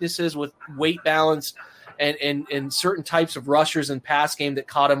some weaknesses with weight balance and certain types of rushers and pass game that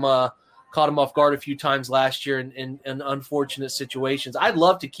caught him off guard a few times last year in unfortunate situations. I'd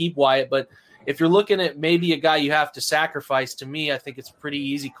love to keep Wyatt, but if you're looking at maybe a guy you have to sacrifice, to me, I think it's a pretty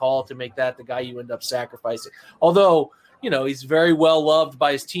easy call to make that the guy you end up sacrificing. Although, he's very well loved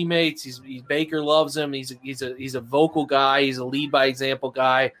by his teammates. Baker loves him. He's a vocal guy. He's a lead by example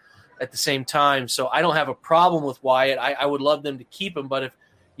guy at the same time. So I don't have a problem with Wyatt. I would love them to keep him, but if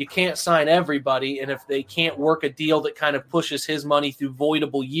you can't sign everybody, and if they can't work a deal that kind of pushes his money through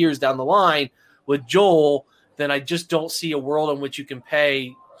voidable years down the line with Joel, then I just don't see a world in which you can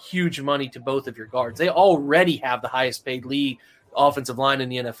pay huge money to both of your guards. They already have the highest paid league offensive line in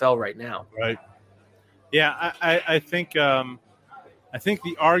the NFL right now. Right. Yeah, I think the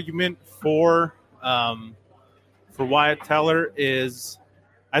argument for Wyatt Teller is,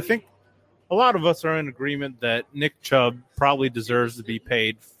 I think a lot of us are in agreement that Nick Chubb probably deserves to be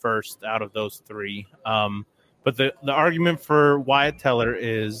paid first out of those three. But the argument for Wyatt Teller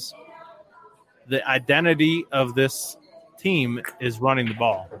is the identity of this team is running the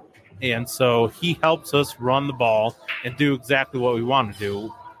ball. And so he helps us run the ball and do exactly what we want to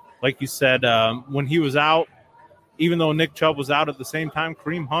do. Like you said, when he was out, even though Nick Chubb was out at the same time,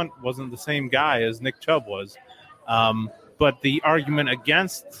 Kareem Hunt wasn't the same guy as Nick Chubb was. But the argument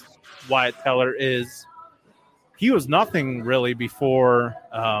against Wyatt Teller is he was nothing really before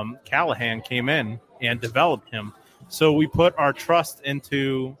Callahan came in and developed him. So we put our trust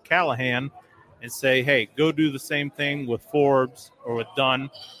into Callahan and say, hey, go do the same thing with Forbes or with Dunn.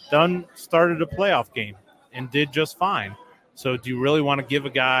 Dunn started a playoff game and did just fine. So do you really want to give a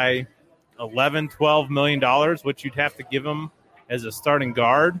guy $11, $12 million, which you'd have to give him as a starting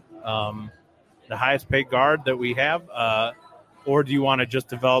guard, the highest paid guard that we have, or do you want to just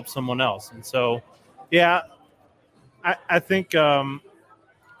develop someone else? And so, yeah, I think it's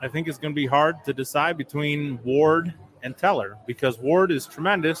going to be hard to decide between Ward and Teller, because Ward is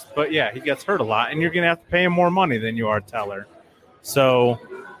tremendous, but yeah, he gets hurt a lot, and you're going to have to pay him more money than you are Teller. So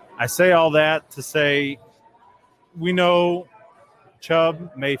I say all that to say we know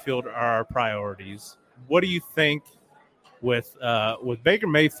Chubb, Mayfield are our priorities. What do you think with Baker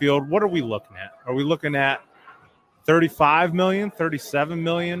Mayfield? What are we looking at? Are we looking at $35 million, $37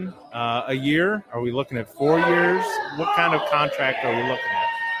 million a year? Are we looking at 4 years? What kind of contract are we looking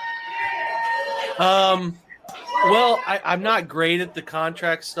at? Well, I'm not great at the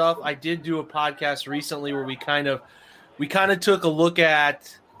contract stuff. I did do a podcast recently where we kind of took a look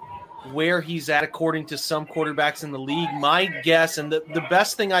at where he's at according to some quarterbacks in the league. My guess, and the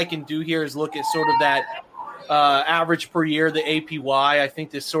best thing I can do here is look at sort of that average per year, the APY. I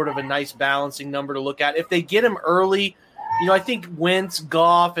think there's sort of a nice balancing number to look at. If they get him early, I think Wentz,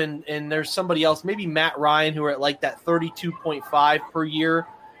 Goff, and there's somebody else, maybe Matt Ryan, who are at like that 32.5 per year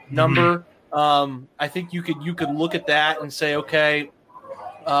number. I think you could look at that and say, okay,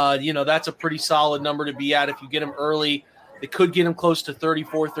 that's a pretty solid number to be at if you get him early. It could get him close to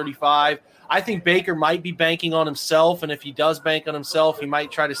 34, 35. I think Baker might be banking on himself, and if he does bank on himself, he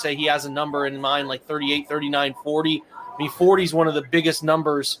might try to say he has a number in mind like 38, 39, 40. I mean, 40 is one of the biggest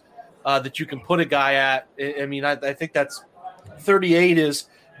numbers that you can put a guy at. I mean, I think that's 38 is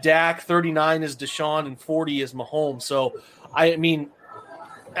Dak, 39 is Deshaun, and 40 is Mahomes. So,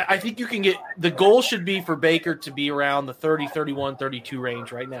 I think you can get – the goal should be for Baker to be around the 30, 31, 32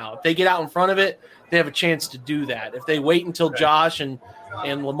 range right now. If they get out in front of it, they have a chance to do that. If they wait until Josh and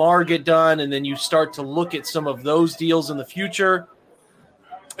Lamar get done and then you start to look at some of those deals in the future,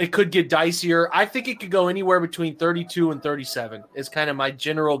 it could get dicier. I think it could go anywhere between 32 and 37 is kind of my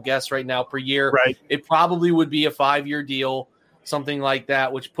general guess right now per year. Right. It probably would be a 5-year deal, something like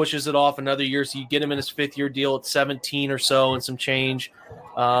that, which pushes it off another year. So you get him in his 5th-year deal at 17 or so and some change.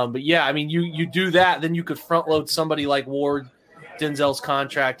 But yeah, I mean, you do that, then you could front load somebody like Ward, Denzel's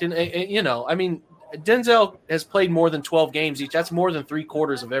contract. And I mean, Denzel has played more than 12 games each. That's more than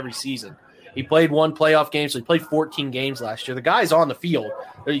 3/4 of every season. He played one playoff game, so he played 14 games last year. The guy's on the field.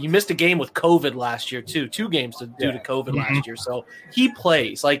 He missed a game with COVID last year, too. 2 games due to COVID last year. So he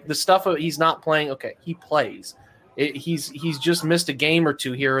plays. Like the stuff he's not playing, okay, he plays. He's just missed a game or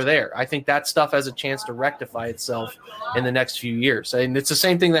 2 here or there. I think that stuff has a chance to rectify itself in the next few years. And it's the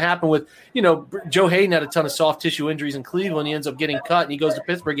same thing that happened with, Joe Hayden had a ton of soft tissue injuries in Cleveland. He ends up getting cut, and he goes to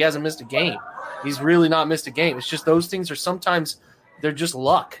Pittsburgh. He hasn't missed a game. He's really not missed a game. It's just those things are sometimes they're just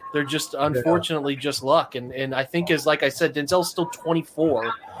luck. They're just unfortunately just luck. And I think like I said, Denzel's still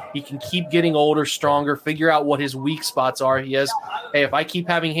 24. He can keep getting older, stronger, figure out what his weak spots are. He has, hey, if I keep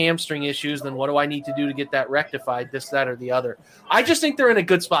having hamstring issues, then what do I need to do to get that rectified, this, that, or the other? I just think they're in a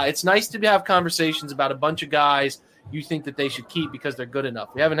good spot. It's nice to have conversations about a bunch of guys you think that they should keep because they're good enough.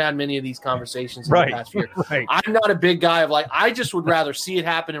 We haven't had many of these conversations in the past year. Right. I'm not a big guy of I just would rather see it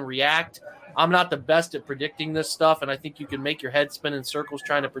happen and react. I'm not the best at predicting this stuff, and I think you can make your head spin in circles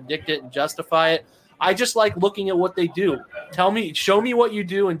trying to predict it and justify it. I just like looking at what they do. Show me what you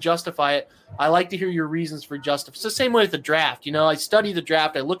do and justify it. I like to hear your reasons for justify. It's the same way with the draft. I study the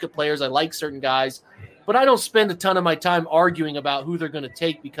draft. I look at players. I like certain guys, but I don't spend a ton of my time arguing about who they're going to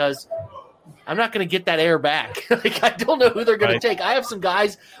take because I'm not going to get that air back. I don't know who they're going to take. I have some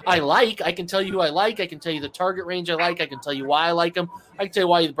guys I like. I can tell you who I like. I can tell you the target range I like. I can tell you why I like them. I can tell you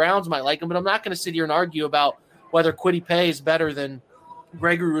why the Browns might like them, but I'm not going to sit here and argue about whether Kwity Paye is better than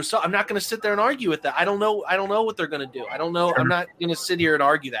Gregory Rousseau. I'm not going to sit there and argue with that. I don't know what they're going to do. I don't know. I'm not going to sit here and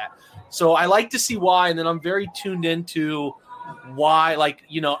argue that. So I like to see why, and then I'm very tuned into why.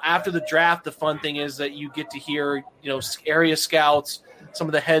 After the draft, the fun thing is that you get to hear, area scouts, some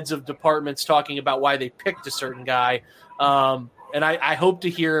of the heads of departments talking about why they picked a certain guy. And I hope to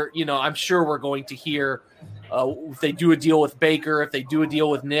hear, I'm sure we're going to hear if they do a deal with Baker, if they do a deal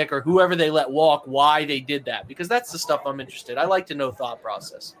with Nick, or whoever they let walk, why they did that, because that's the stuff I'm interested in. I like to know thought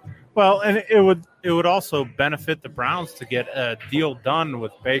process. Well, and it would also benefit the Browns to get a deal done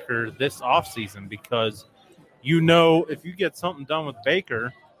with Baker this offseason because, if you get something done with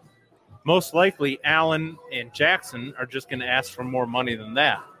Baker, most likely Allen and Jackson are just going to ask for more money than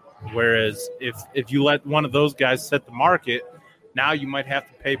that. Whereas if you let one of those guys set the market, now you might have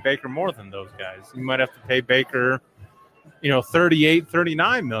to pay Baker more than those guys. You might have to pay Baker,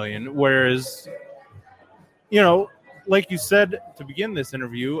 $38-39 million. Whereas, like you said to begin this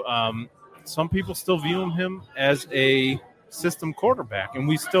interview, some people still view him as a system quarterback, and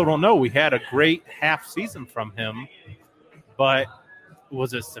we still don't know. We had a great half season from him, but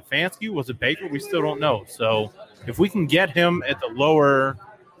was it Stefanski? Was it Baker? We still don't know. So if we can get him at the lower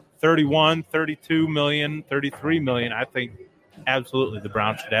 31, 32 million, 33 million, I think absolutely the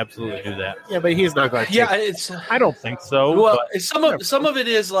Browns should absolutely do that. Yeah, but he's not going to. Yeah, I don't think so. Well, some of it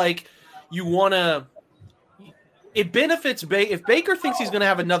is like you want to. It benefits Baker. If Baker thinks he's going to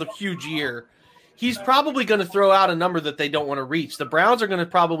have another huge year, he's probably going to throw out a number that they don't want to reach. The Browns are going to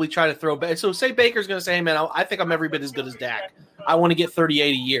probably try to throw back. So say Baker's going to say, hey, man, I think I'm every bit as good as Dak. I want to get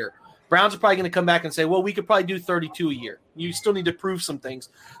 38 a year. Browns are probably going to come back and say, well, we could probably do 32 a year. You still need to prove some things.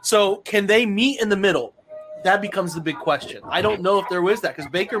 So can they meet in the middle? That becomes the big question. I don't know if there is that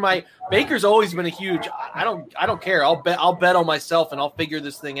because Baker's always been a huge. I don't care. I'll bet on myself and I'll figure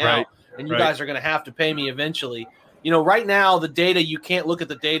this thing out. Right. And you guys are going to have to pay me eventually. Right now the data, you can't look at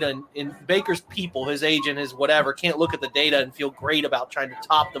the data and Baker's people, his agent, his whatever, can't look at the data and feel great about trying to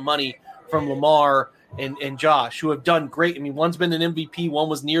top the money from Lamar and Josh, who have done great. I mean, one's been an MVP, one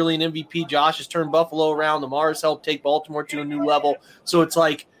was nearly an MVP. Josh has turned Buffalo around. Lamar has helped take Baltimore to a new level. So it's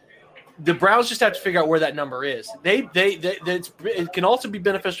like the Browns just have to figure out where that number is. It can also be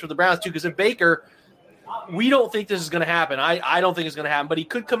beneficial for the Browns too, because if Baker, we don't think this is going to happen. I don't think it's going to happen, but he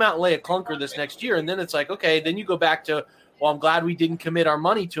could come out and lay a clunker this next year, and then it's like, okay, then you go back to, well, I'm glad we didn't commit our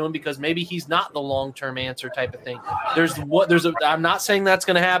money to him because maybe he's not the long-term answer type of thing. I'm not saying that's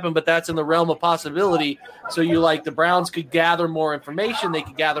going to happen, but that's in the realm of possibility. So the Browns could gather more information. They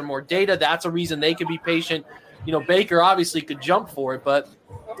could gather more data. That's a reason they could be patient. Baker obviously could jump for it, but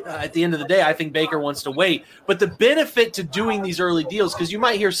at the end of the day, I think Baker wants to wait. But the benefit to doing these early deals, because you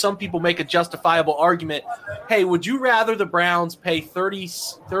might hear some people make a justifiable argument, hey, would you rather the Browns pay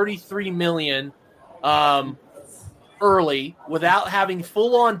 $33 million early without having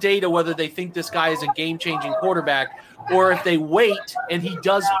full-on data whether they think this guy is a game-changing quarterback, or if they wait and he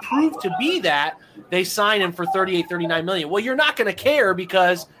does prove to be that, they sign him for $38-39 million? Well, you're not going to care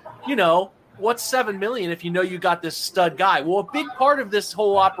because, what's $7 million if you got this stud guy? Well, a big part of this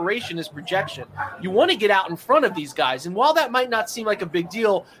whole operation is projection. You want to get out in front of these guys. And while that might not seem like a big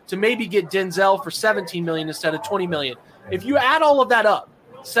deal to maybe get Denzel for $17 million instead of $20 million, if you add all of that up,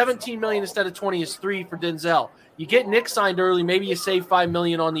 $17 million instead of 20 is $3 million for Denzel. You get Nick signed early, maybe you save $5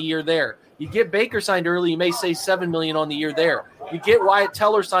 million on the year there. You get Baker signed early, you may save $7 million on the year there. You get Wyatt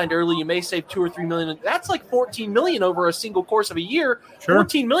Teller signed early, you may save $2 or $3 million. That's like $14 million over a single course of a year. Sure.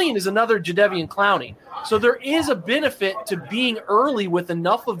 $14 million is another Jadeveon Clowney. So there is a benefit to being early with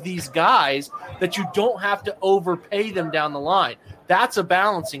enough of these guys that you don't have to overpay them down the line. That's a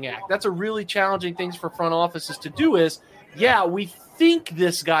balancing act. That's a really challenging thing for front offices to do is, yeah, we think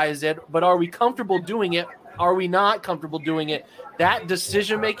this guy is it, but are we comfortable doing it Are we not comfortable doing it? That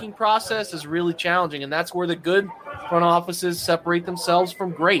decision-making process is really challenging, and that's where the good front offices separate themselves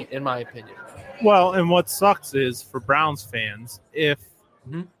from great, in my opinion. Well, and what sucks is for Browns fans, if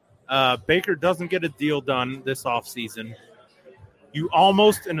Baker doesn't get a deal done this offseason, you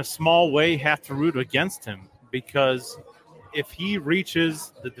almost in a small way have to root against him, because if he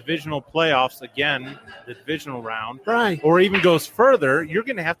reaches the divisional playoffs again, the divisional round, Right. or even goes further, you're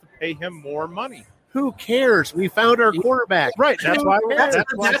going to have to pay him more money. Who cares? We found our quarterback. Right. That's why.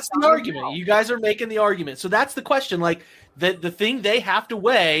 That's the argument. You guys are making the argument. So that's the question. Like the thing they have to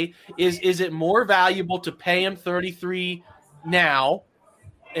weigh is it more valuable to pay him 33 now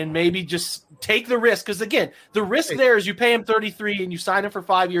and maybe just take the risk? Because again, the risk there is you pay him 33 and you sign him for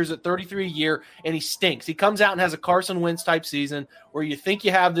 5 years at 33 a year, and he stinks. He comes out and has a Carson Wentz type season where you think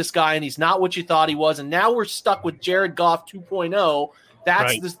you have this guy and he's not what you thought he was, and now we're stuck with Jared Goff 2.0.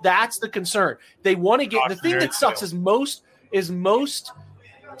 That's the concern. They want to get the thing that sucks is most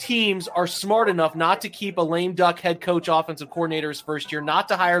teams are smart enough not to keep a lame duck head coach, offensive coordinator his first year, not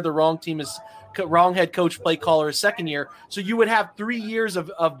to hire the wrong head coach, play caller his second year. So you would have 3 years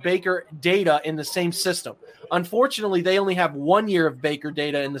of Baker data in the same system. Unfortunately, they only have 1 year of Baker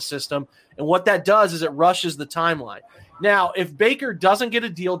data in the system. And what that does is it rushes the timeline. Now, if Baker doesn't get a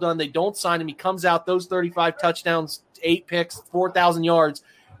deal done, they don't sign him, he comes out, those 35 touchdowns, 8 picks, 4,000 yards,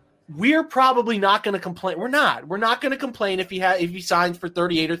 we're probably not going to complain. We're not going to complain if he signs for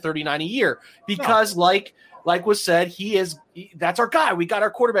 38 or 39 a year, because like was said, that's our guy. We got our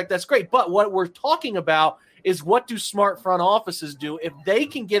quarterback. That's great. But what we're talking about is what do smart front offices do? If they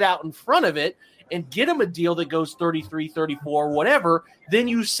can get out in front of it and get him a deal that goes 33, 34, whatever, then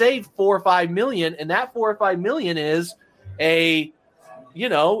you save $4 or $5 million. And that $4 or $5 million is Anthony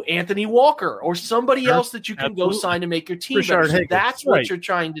Walker or somebody else that you can go sign to make your team better. So that's what you're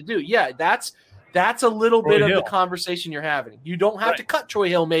trying to do. Yeah, that's a little bit of the conversation you're having. You don't have to cut Troy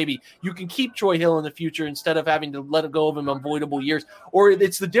Hill. Maybe you can keep Troy Hill in the future instead of having to let go of him unavoidable years. Or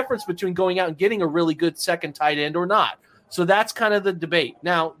it's the difference between going out and getting a really good second tight end or not. So that's kind of the debate.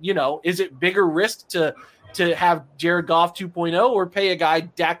 Now, is it bigger risk to have Jared Goff 2.0 or pay a guy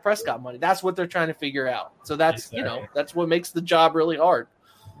Dak Prescott money? That's what they're trying to figure out. So that's that's what makes the job really hard.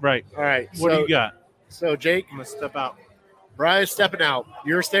 Right. All right. What do you got? So, Jake, I'm going to step out. Brian's stepping out.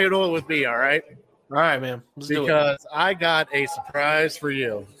 You're staying on with me, all right? All right, man. Let's do it. Because I got a surprise for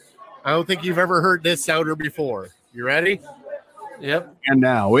you. I don't think you've ever heard this sounder before. You ready? Yep. And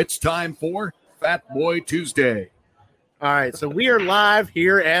now it's time for Fat Boy Tuesday. All right. So we are live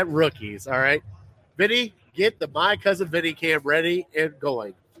here at Rookies. All right. Vinny, get the My Cousin Vinny cam ready and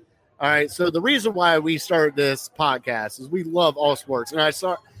going. All right. So the reason why we started this podcast is we love all sports. And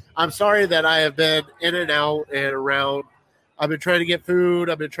I'm sorry that I have been in and out and around. I've been trying to get food.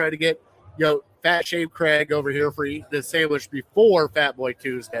 I've been trying to get, Fat Shave Craig over here for eating the sandwich before Fat Boy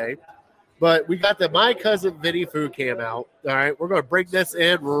Tuesday. But we got the My Cousin Vinny food cam out. All right. We're going to bring this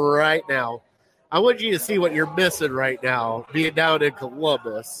in right now. I want you to see what you're missing right now, being down in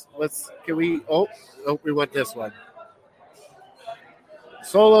Columbus. We went this one.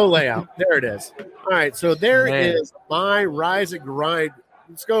 Solo layout. There it is. All right. So there is my Rise and Grind.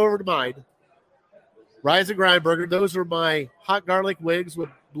 Let's go over to mine. Rise and Grind burger. Those are my hot garlic wings with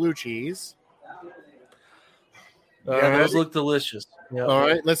blue cheese. Those look delicious. Yep. All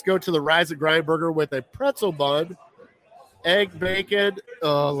right, let's go to the Rise and Grind burger with a pretzel bun, egg, bacon.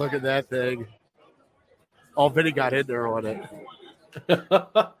 Oh, look at that thing. Oh, Vinny got in there on it.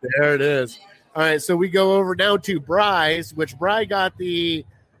 There it is. All right, so we go over now to Bry's, which Bry got the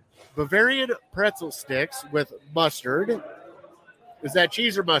Bavarian pretzel sticks with mustard. Is that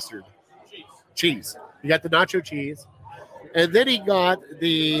cheese or mustard? Cheese. You got the nacho cheese. And then he got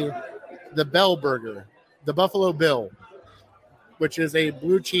the Bell burger, the Buffalo Bill, which is a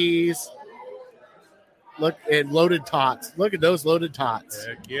blue cheese and loaded tots. Look at those loaded tots.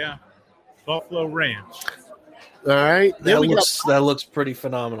 Heck yeah. Buffalo Ranch. All right. That looks pretty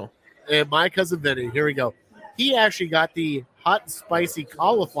phenomenal. And my cousin Vinny, here we go. He actually got the hot and spicy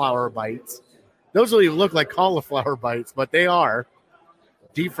cauliflower bites. Those don't even look like cauliflower bites, but they are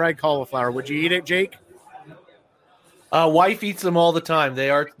deep fried cauliflower. Would you eat it, Jake? Wife eats them all the time. They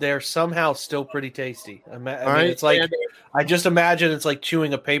are somehow still pretty tasty. I mean, it's like I just imagine it's like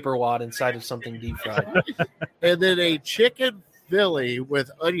chewing a paper wad inside of something deep fried. And then a chicken Philly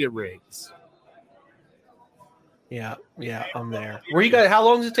with onion rings. Yeah, I'm there. Where you guys? How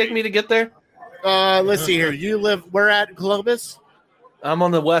long does it take me to get there? Let's see here. You live where at Columbus? I'm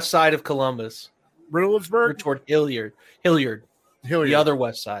on the west side of Columbus. Reynoldsburg? Toward Hilliard. The other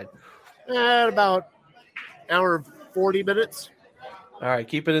west side. About an hour and 40 minutes. All right,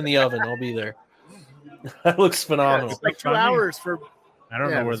 keep it in the oven. I'll be there. That looks Yeah, phenomenal. it's like 2 Funny. hours for. I don't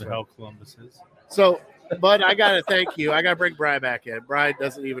Yeah, know where that's the right. hell Columbus is. So, but I got to thank you. I got to bring Brian back in. Brian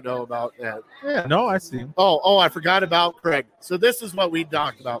doesn't even know about that. Yeah, no, I see him. Oh, I forgot about Craig. So this is what we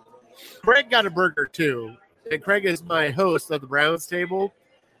talked about. Craig got a burger too, and Craig is my host of the Browns table.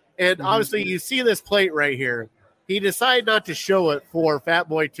 And obviously, you see this plate right here. He decided not to show it for Fat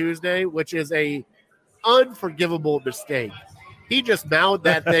Boy Tuesday, which is a unforgivable mistake. He just mouthed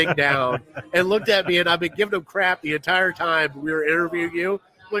that thing down and looked at me, and I've been giving him crap the entire time we were interviewing you.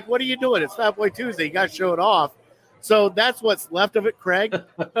 I'm like, what are you doing? It's Fat Boy Tuesday. You got to show it off. So that's what's left of it, Craig.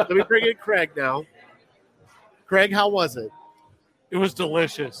 Let me bring in Craig now. Craig, how was it? It was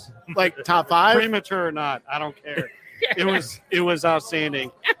delicious. Like top 5? Premature or not, I don't care. It was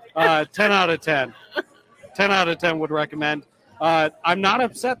outstanding. 10 out of 10. 10 out of 10 would recommend. I'm not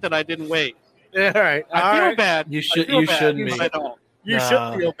upset that I didn't wait. Yeah, all right. I feel bad. You I should- feel you bad, shouldn't but be. I don't. You Nah,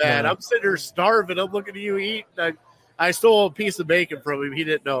 should feel bad. nah. I'm sitting here starving. I'm looking at you eat. I stole a piece of bacon from him. He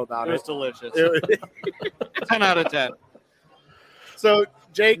didn't know about It was it. delicious. It 10 out of 10. So,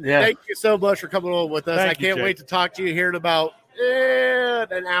 Jake, Yeah. thank you so much for coming on with us. Thank I you, can't Jake. wait to talk to you here in about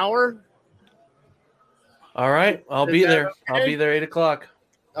an hour. All right, I'll Is be that there. okay? I'll be there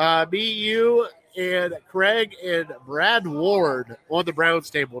 8:00. Me, you, and Craig and Brad Ward on the Browns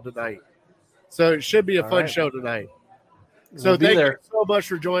table tonight. So it should be a All fun right. show tonight. So We'll be thank there. you so much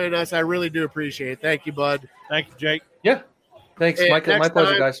for joining us. I really do appreciate it. Thank you, bud. Thank you, Jake. Yeah. Thanks, And Michael. My next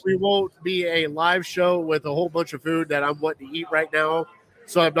pleasure, time, guys. We won't be a live show with a whole bunch of food that I'm wanting to eat right now,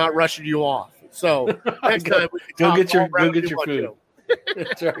 so I'm not rushing you off. So next Go- time we can go talk get your- all go around get you your want food. to.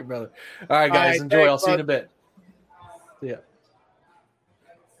 That's right, brother. All right, All guys. right, Enjoy. thanks, I'll see you in a bud. bit. Yeah.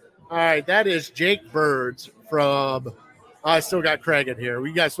 All right, that is Jake Birds from. I still got Craig in here.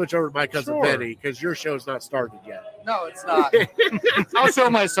 We got to switch over to my cousin Sure. Benny because your show's not started yet. No, it's not. I'll show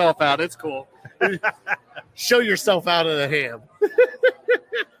myself out. It's cool. Show yourself out of the ham.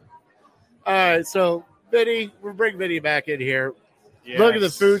 All right, so Benny, we'll bring Benny back in here. Look at the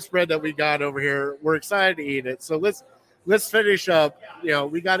food spread that we got over here. We're excited to eat it. So let's finish up. You know,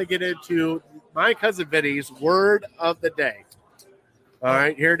 we got to get into my cousin Vinny's word of the day. All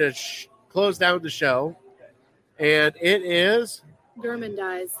right, here to close down the show, and it is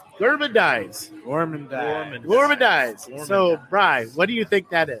Gourmandize. gourmandize. Gorman Gourmandize. So, Bri, what do you think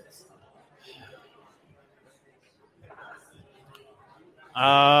that is?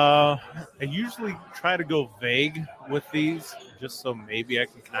 I usually try to go vague with these, just so maybe I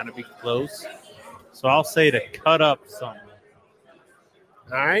can kind of be close. So I'll say to cut up something,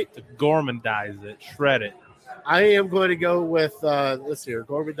 All right, to gourmandize it, shred it. I am going to go with let's see here,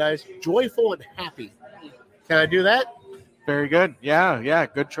 gourmandize, joyful and happy. Can I do that? Very good. Yeah.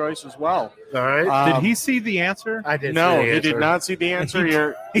 Good choice as well. All right. Did he see the answer? I did. No, see the he did answer. not see the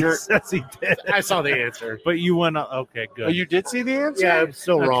answer. He You're says he did. I saw the answer. But you went, okay, oh, good. you did see the answer? Yeah, I'm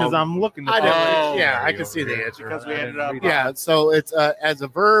still Because wrong. I'm looking I at know. Oh, Yeah, I can see the answer. because we I ended didn't up. read Yeah, so it's as a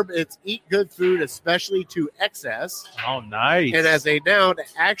verb, it's eat good food, especially to excess, Oh, nice. and as a noun,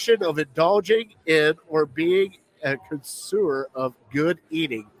 action of indulging in or being a consumer of good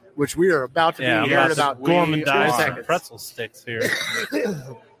eating, which we are about to yeah, be I'm here in about to about 2 gourmandize some seconds. pretzel sticks here.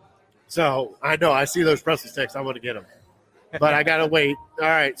 So I know I see those pretzel sticks. I want to get them, but I gotta wait. All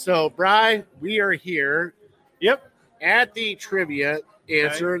right, so Bri, we are here. Yep. At the trivia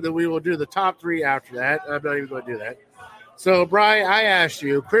answer, then we will do the top 3 after that. I'm not even going to do that. So Bri, I asked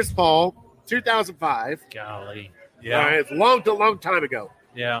you, Chris Paul, 2005. Golly. All Yeah. right, it's a long time ago.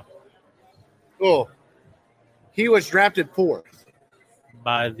 Yeah. Oh, he was drafted 4th.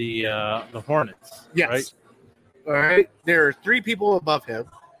 By the Hornets. Yes. Right? All right. There are 3 people above him.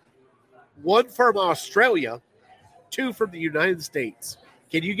 1 from Australia, 2 from the United States.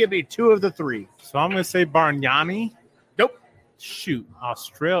 Can you give me 2 of the 3? So I'm going to say Bargnani. Nope. Shoot.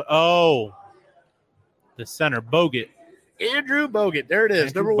 Australia. Oh. The center. Bogut. Andrew Bogut. There it is.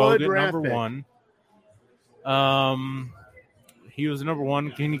 Andrew Number 1 Bogut, draft number pick. 1. He was number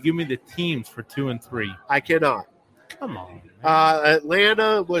 1. Can you give me the teams for 2 and 3? I cannot. Come on.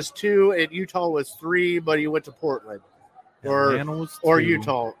 Atlanta was 2 and Utah was 3, but he went to Portland or Atlanta was 2.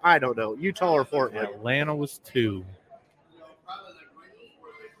 Utah. I don't know. Utah or Portland. Atlanta was 2.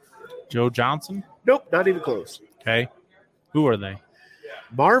 Joe Johnson. Nope, not even close. Okay. Who are they?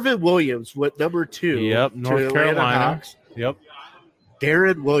 Marvin Williams went number 2. Yep, to North Atlanta Carolina. Hawks. Yep.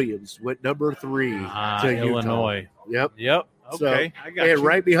 Darren Williams went number 3 to Utah. Illinois. Yep. Yep. So, Okay. I got And you.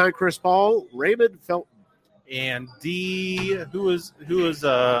 right behind Chris Paul, Raymond Felton. And D, who is his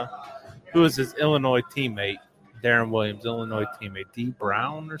Illinois teammate? Darren Williams, Illinois teammate. D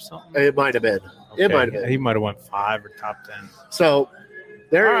Brown or something. It might have been. It might have been. He might have went 5 or top 10. So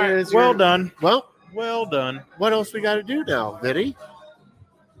there All right, is. well your- done. Well, Well done. What else we got to do now, Vinny?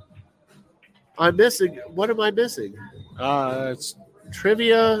 I'm missing. What am I missing? It's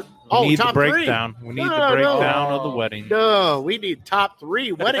Trivia. We need the top breakdown. We need the No, breakdown no. of the wedding. three. No, we need top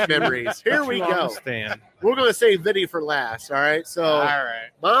 3 wedding memories. Here we You go. understand. We're going to save Vinny for last. All right. So all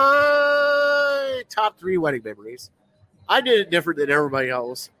right. my top 3 wedding memories. I did it different than everybody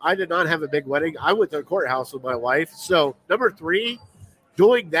else. I did not have a big wedding. I went to the courthouse with my wife. So number 3,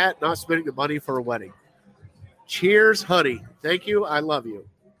 doing that, not spending the money for a wedding. Cheers, honey. Thank you. I love you.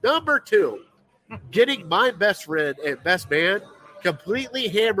 Number 2, getting my best friend and best man completely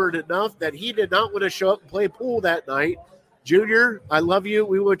hammered enough that he did not want to show up and play pool that night. Junior, I love you.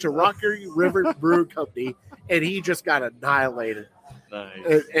 We went to Rocky River Brew Company, and he just got annihilated.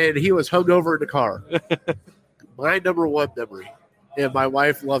 Nice. And he was hungover in the car. My number 1 memory, and my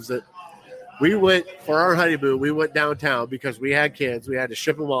wife loves it. We went for our honeymoon. We went downtown because we had kids. We had to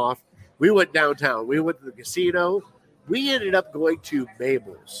ship them off. We went downtown. We went to the casino. We ended up going to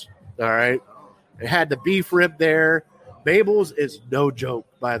Mabel's. All right. It had the beef rib there. Mabel's is no joke,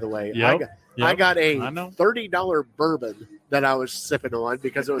 by the way. Yep. I got a I know. $30 bourbon that I was sipping on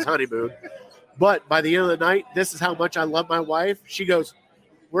because it was honeymoon. But by the end of the night, this is how much I love my wife. She goes,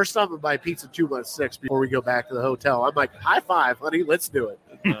 we're stopping by Pizza 216 before we go back to the hotel. I'm like, high five, honey. Let's do it.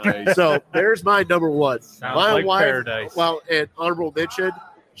 Nice. So there's my number 1. Sounds My like wife, paradise. well, and honorable mention,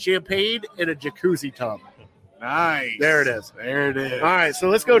 champagne in a jacuzzi tub. Nice. There it is. There it is. All right, so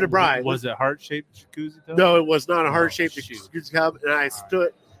let's go to Brian. Was it heart-shaped jacuzzi? Though? No, it was not a heart-shaped shoot. jacuzzi tub. And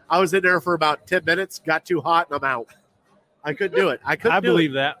I was in there for about 10 minutes, got too hot, and I'm out. I couldn't do it. I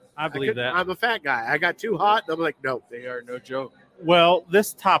believe that. I believe that. I'm a fat guy. I got too hot, and I'm like, no. They are no joke. Well,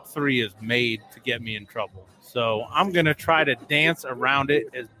 this top 3 is made to get me in trouble. So I'm going to try to dance around it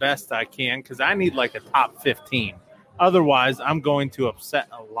as best I can because I need like a top 15. Otherwise, I'm going to upset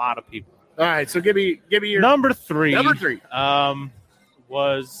a lot of people. All right, so give me your Number 3. Number 3.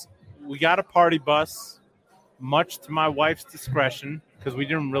 Was we got a party bus, much to my wife's discretion because we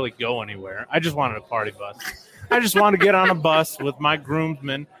didn't really go anywhere. I just wanted a party bus. I just wanted to get on a bus with my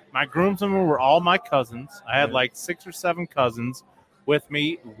groomsmen. My groomsmen were all my cousins. I had like 6 or 7 cousins with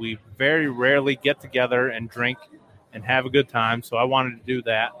me. We very rarely get together and drink and have a good time, so I wanted to do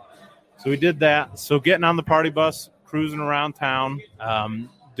that. So we did that. So getting on the party bus, cruising around town,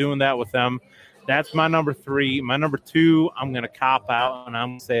 doing that with them. That's my number 3. My number 2, I'm going to cop out, and I'm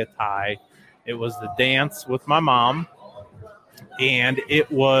going to say a tie. It was the dance with my mom, and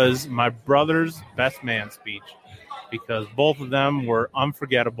it was my brother's best man speech because both of them were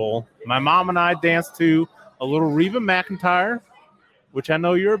unforgettable. My mom and I danced to a little Reba McEntire, which I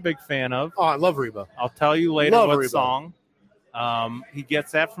know you're a big fan of. Oh, I love Reba. I'll tell you later Love what Reba. song. He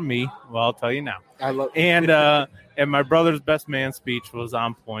gets that from me. Well, I'll tell you now. I love And my brother's best man speech was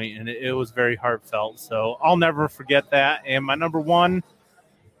on point, and it was very heartfelt. So I'll never forget that. And my number 1,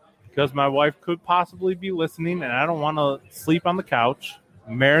 because my wife could possibly be listening, and I don't want to sleep on the couch,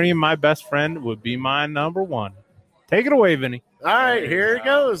 marrying my best friend would be my number 1. Take it away, Vinny. All right, here it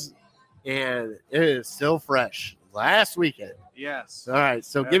goes. And it is still fresh. Last weekend. Yes. All right,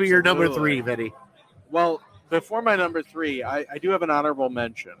 so give me your number Absolutely. 3, Vinny. Well, before my number 3, I do have an honorable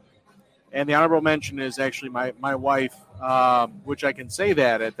mention. And the honorable mention is actually my wife, which I can say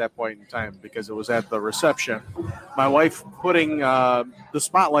that at that point in time because it was at the reception. My wife putting the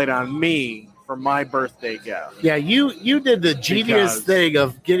spotlight on me for my birthday gift. Yeah, you did the genius Because- thing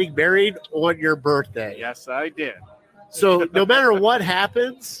of getting married on your birthday. Yes, I did. So no matter what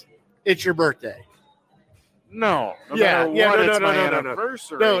happens, it's your birthday. No. No Yeah, matter yeah, what, no, it's no, my no, no, no.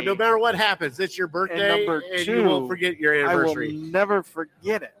 anniversary. No matter what happens, it's your birthday, number and you 2, won't forget your I will anniversary. never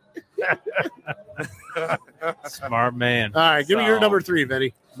forget it. Smart man. All right, give me your So- number 3,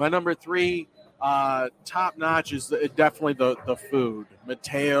 Vinny. My number 3, top notch, is definitely the food.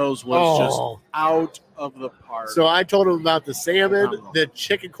 Mateo's was just out of the park. So I told him about the salmon, Phenomenal. the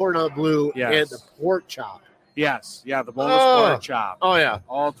chicken cordon bleu, Yes. and the pork chop. yes, yeah, the boneless Oh. pork chop. Oh yeah,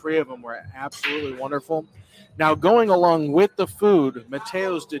 All 3 of them were absolutely wonderful. Now, going along with the food,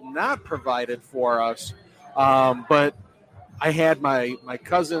 Mateo's did not provide it for us, but I had my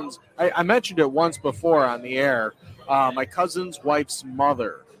cousin's. I mentioned it once before on the air. My cousin's wife's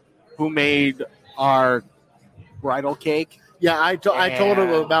mother, who made our bridal cake. yeah. I told him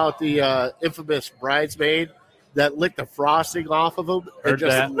And- about the infamous bridesmaid that licked the frosting off of them and Heard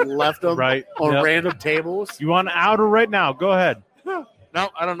just that. left them Right. on Yep. random tables. You want an outer right now? Go ahead. No,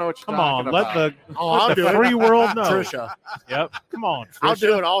 I don't know what you're Come talking on. Let about. the, Oh, I'll let do the it. free world know. Trisha, Yep. Come on. I'll Trisha.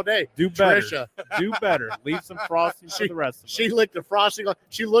 do it all day. Do better. Trisha, Do better. Leave some frosting for the rest of us. she licked the frosting off.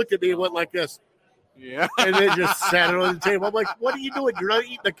 She looked at me and went like this, Yeah. and then just sat it on the table. I'm like, "What are you doing? You're not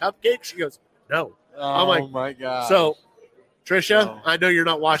eating the cupcake?" She goes, No. Oh, my- my God. So, Trisha, Oh. I know you're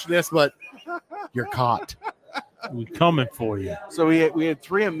not watching this, but you're caught. We coming for you. So we had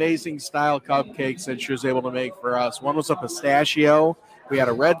 3 amazing style cupcakes that she was able to make for us. One was a pistachio. We had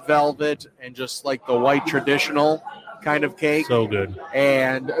a red velvet and just like the white traditional kind of cake. So good.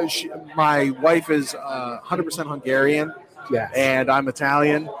 And my wife is 100% Hungarian, Yes. and I'm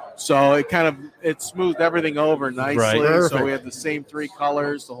Italian. So it smoothed everything over nicely. Right. So Perfect. we had the same 3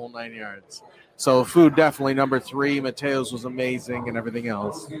 colors, the whole 9 yards. So food definitely number 3. Mateo's was amazing and everything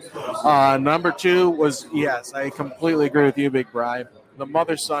else. Number 2 was, yes, I completely agree with you, Big Bri. The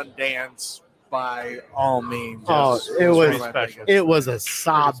mother-son dance by all means. Oh, Yes, it one was- of my special. biggest. It was a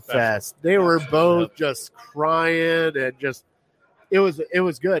sob special. fest. They were both Yep. just crying and just it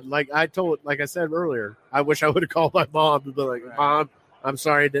was good. Like I said earlier, I wish I would have called my mom and be like, Right. Mom, I'm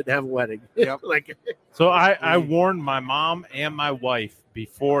sorry I didn't have a wedding. Yep. Like So I warned my mom and my wife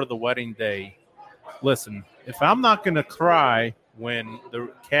before the wedding day. Listen, if I'm not going to cry when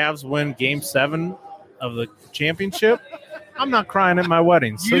the Cavs win Game 7 of the championship, I'm not crying at my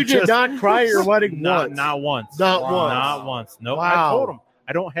wedding. So you did just- not cry at your wedding Not once. not once. Not Wow. once. Not once. No, Wow. I told them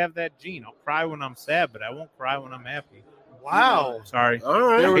I don't have that gene. I'll cry when I'm sad, but I won't cry when I'm happy. Wow. Sorry. All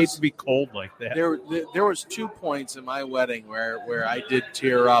right. I hate to be cold like that. There was 2 points in my wedding where I did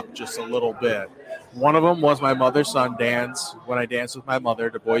tear up just a little bit. One of them was my mother-son dance when I danced with my mother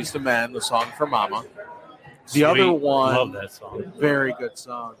to Boys to Men, the song for Mama. The other Sweet. one, Love that song. very good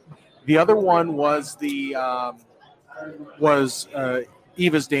song. The other one was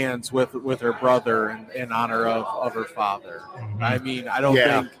Eva's dance with her brother in honor of her father. I mean, I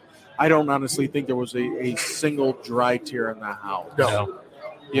don't honestly think there was a single dry tear in the house. No.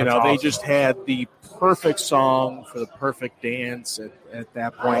 You That's know, they awesome. just had the perfect song for the perfect dance at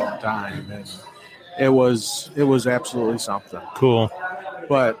that point in time, and it was absolutely something. Cool.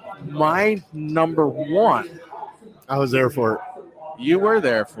 But my number 1, I was there for it. you were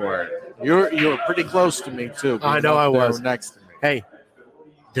there for it. You were pretty close to me too. I being know up I there was. next to me. Hey,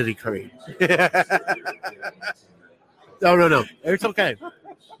 Diddy Creed. No. It's okay.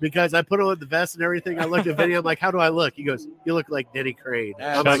 Because I put on the vest and everything. I looked at Vinny. I'm like, how do I look? He goes, you look like Diddy Creed.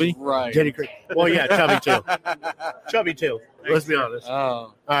 I'm like, Chubby? Right. Diddy Creed. Well, yeah, chubby too. Chubby too. Let's be honest. Oh.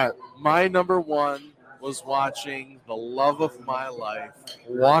 All right. My number 1 was watching the love of my life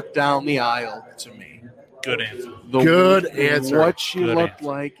walk down the aisle to me. Good answer. Good answer. What she Good looked answer.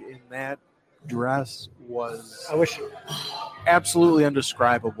 like in that dress was I wish absolutely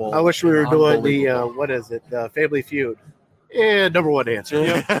indescribable. we were doing the Unbelievable. what is it? Family Feud. And number 1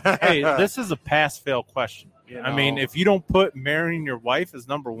 answer. Hey, this is a pass-fail question. You I mean, know. if you don't put marrying your wife as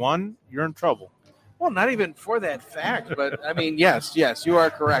number 1, you're in trouble. Well, not even for that fact, but I mean, yes, you are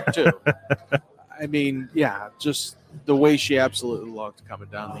correct too. I mean, yeah, just the way she absolutely looked coming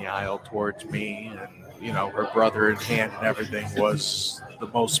down the aisle towards me, and her brother in hand and everything was the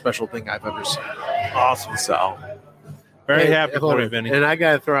most special thing I've ever seen. Awesome. So, Very Hey, happy hold for you, on. Vinny. And I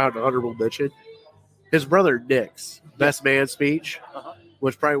got to throw out an honorable mention. His brother Nick's best man speech Uh-huh.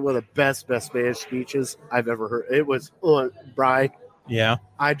 was probably one of the best man speeches I've ever heard. It was Bri. Yeah.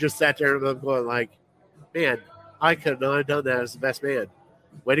 I just sat there and I'm going like, man, I could not have done that as the best man.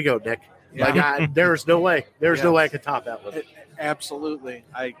 Way to go, Nick. yeah, Like there's no way. There's no Yes. way I could top that one. absolutely.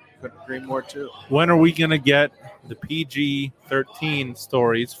 I couldn't agree more too. When are we going to get the PG-13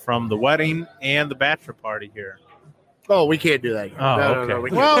 stories from the wedding and the bachelor party here? Oh, we can't do that yet. Oh, no, okay. we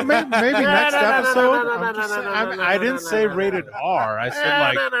can't. Well, maybe next no, no, episode. no, no, I'm just no, saying- no, I no, mean, no, I no, didn't no, say no. rated R. I said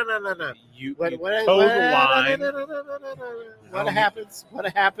like no. you What toe the line. What happens?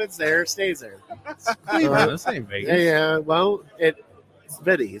 What happens there stays there. Cleveland, this ain't Yeah, Vegas. yeah. Well, it's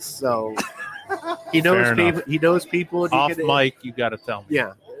Vinny's, so he knows Fair people. enough. He knows people. And Off he can, mic, you got to tell me.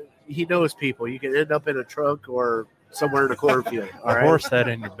 Yeah, he knows people. You can end up in a trunk or somewhere in a cornfield. All A right. horse head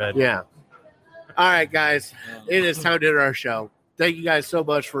in your bed. Yeah. All right, guys. It is time to end our show. Thank you guys so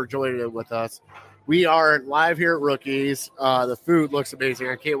much for joining in with us. We are live here at Rookies. The food looks amazing.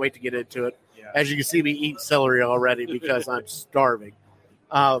 I can't wait to get into it. Yeah. As you can see me eat celery already because I'm starving.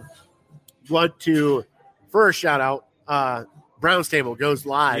 Want to first shout out Brown's Table goes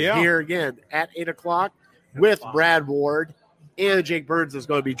live Yeah. here again at 8 o'clock with Brad Ward, and Jake Burns is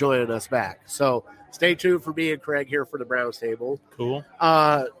going to be joining us back. So stay tuned for me and Craig here for the Brown's Table. Cool.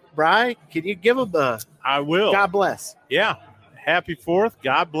 Bri, can you give them a I will. God bless? Yeah. Happy 4th.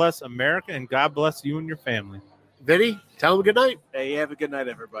 God bless America, and God bless you and your family. Vinny, tell them good night. Hey, have a good night,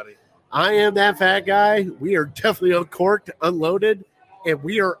 everybody. I am that fat guy. We are definitely uncorked, unloaded, and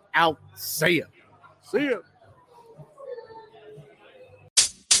we are out. See ya. See ya.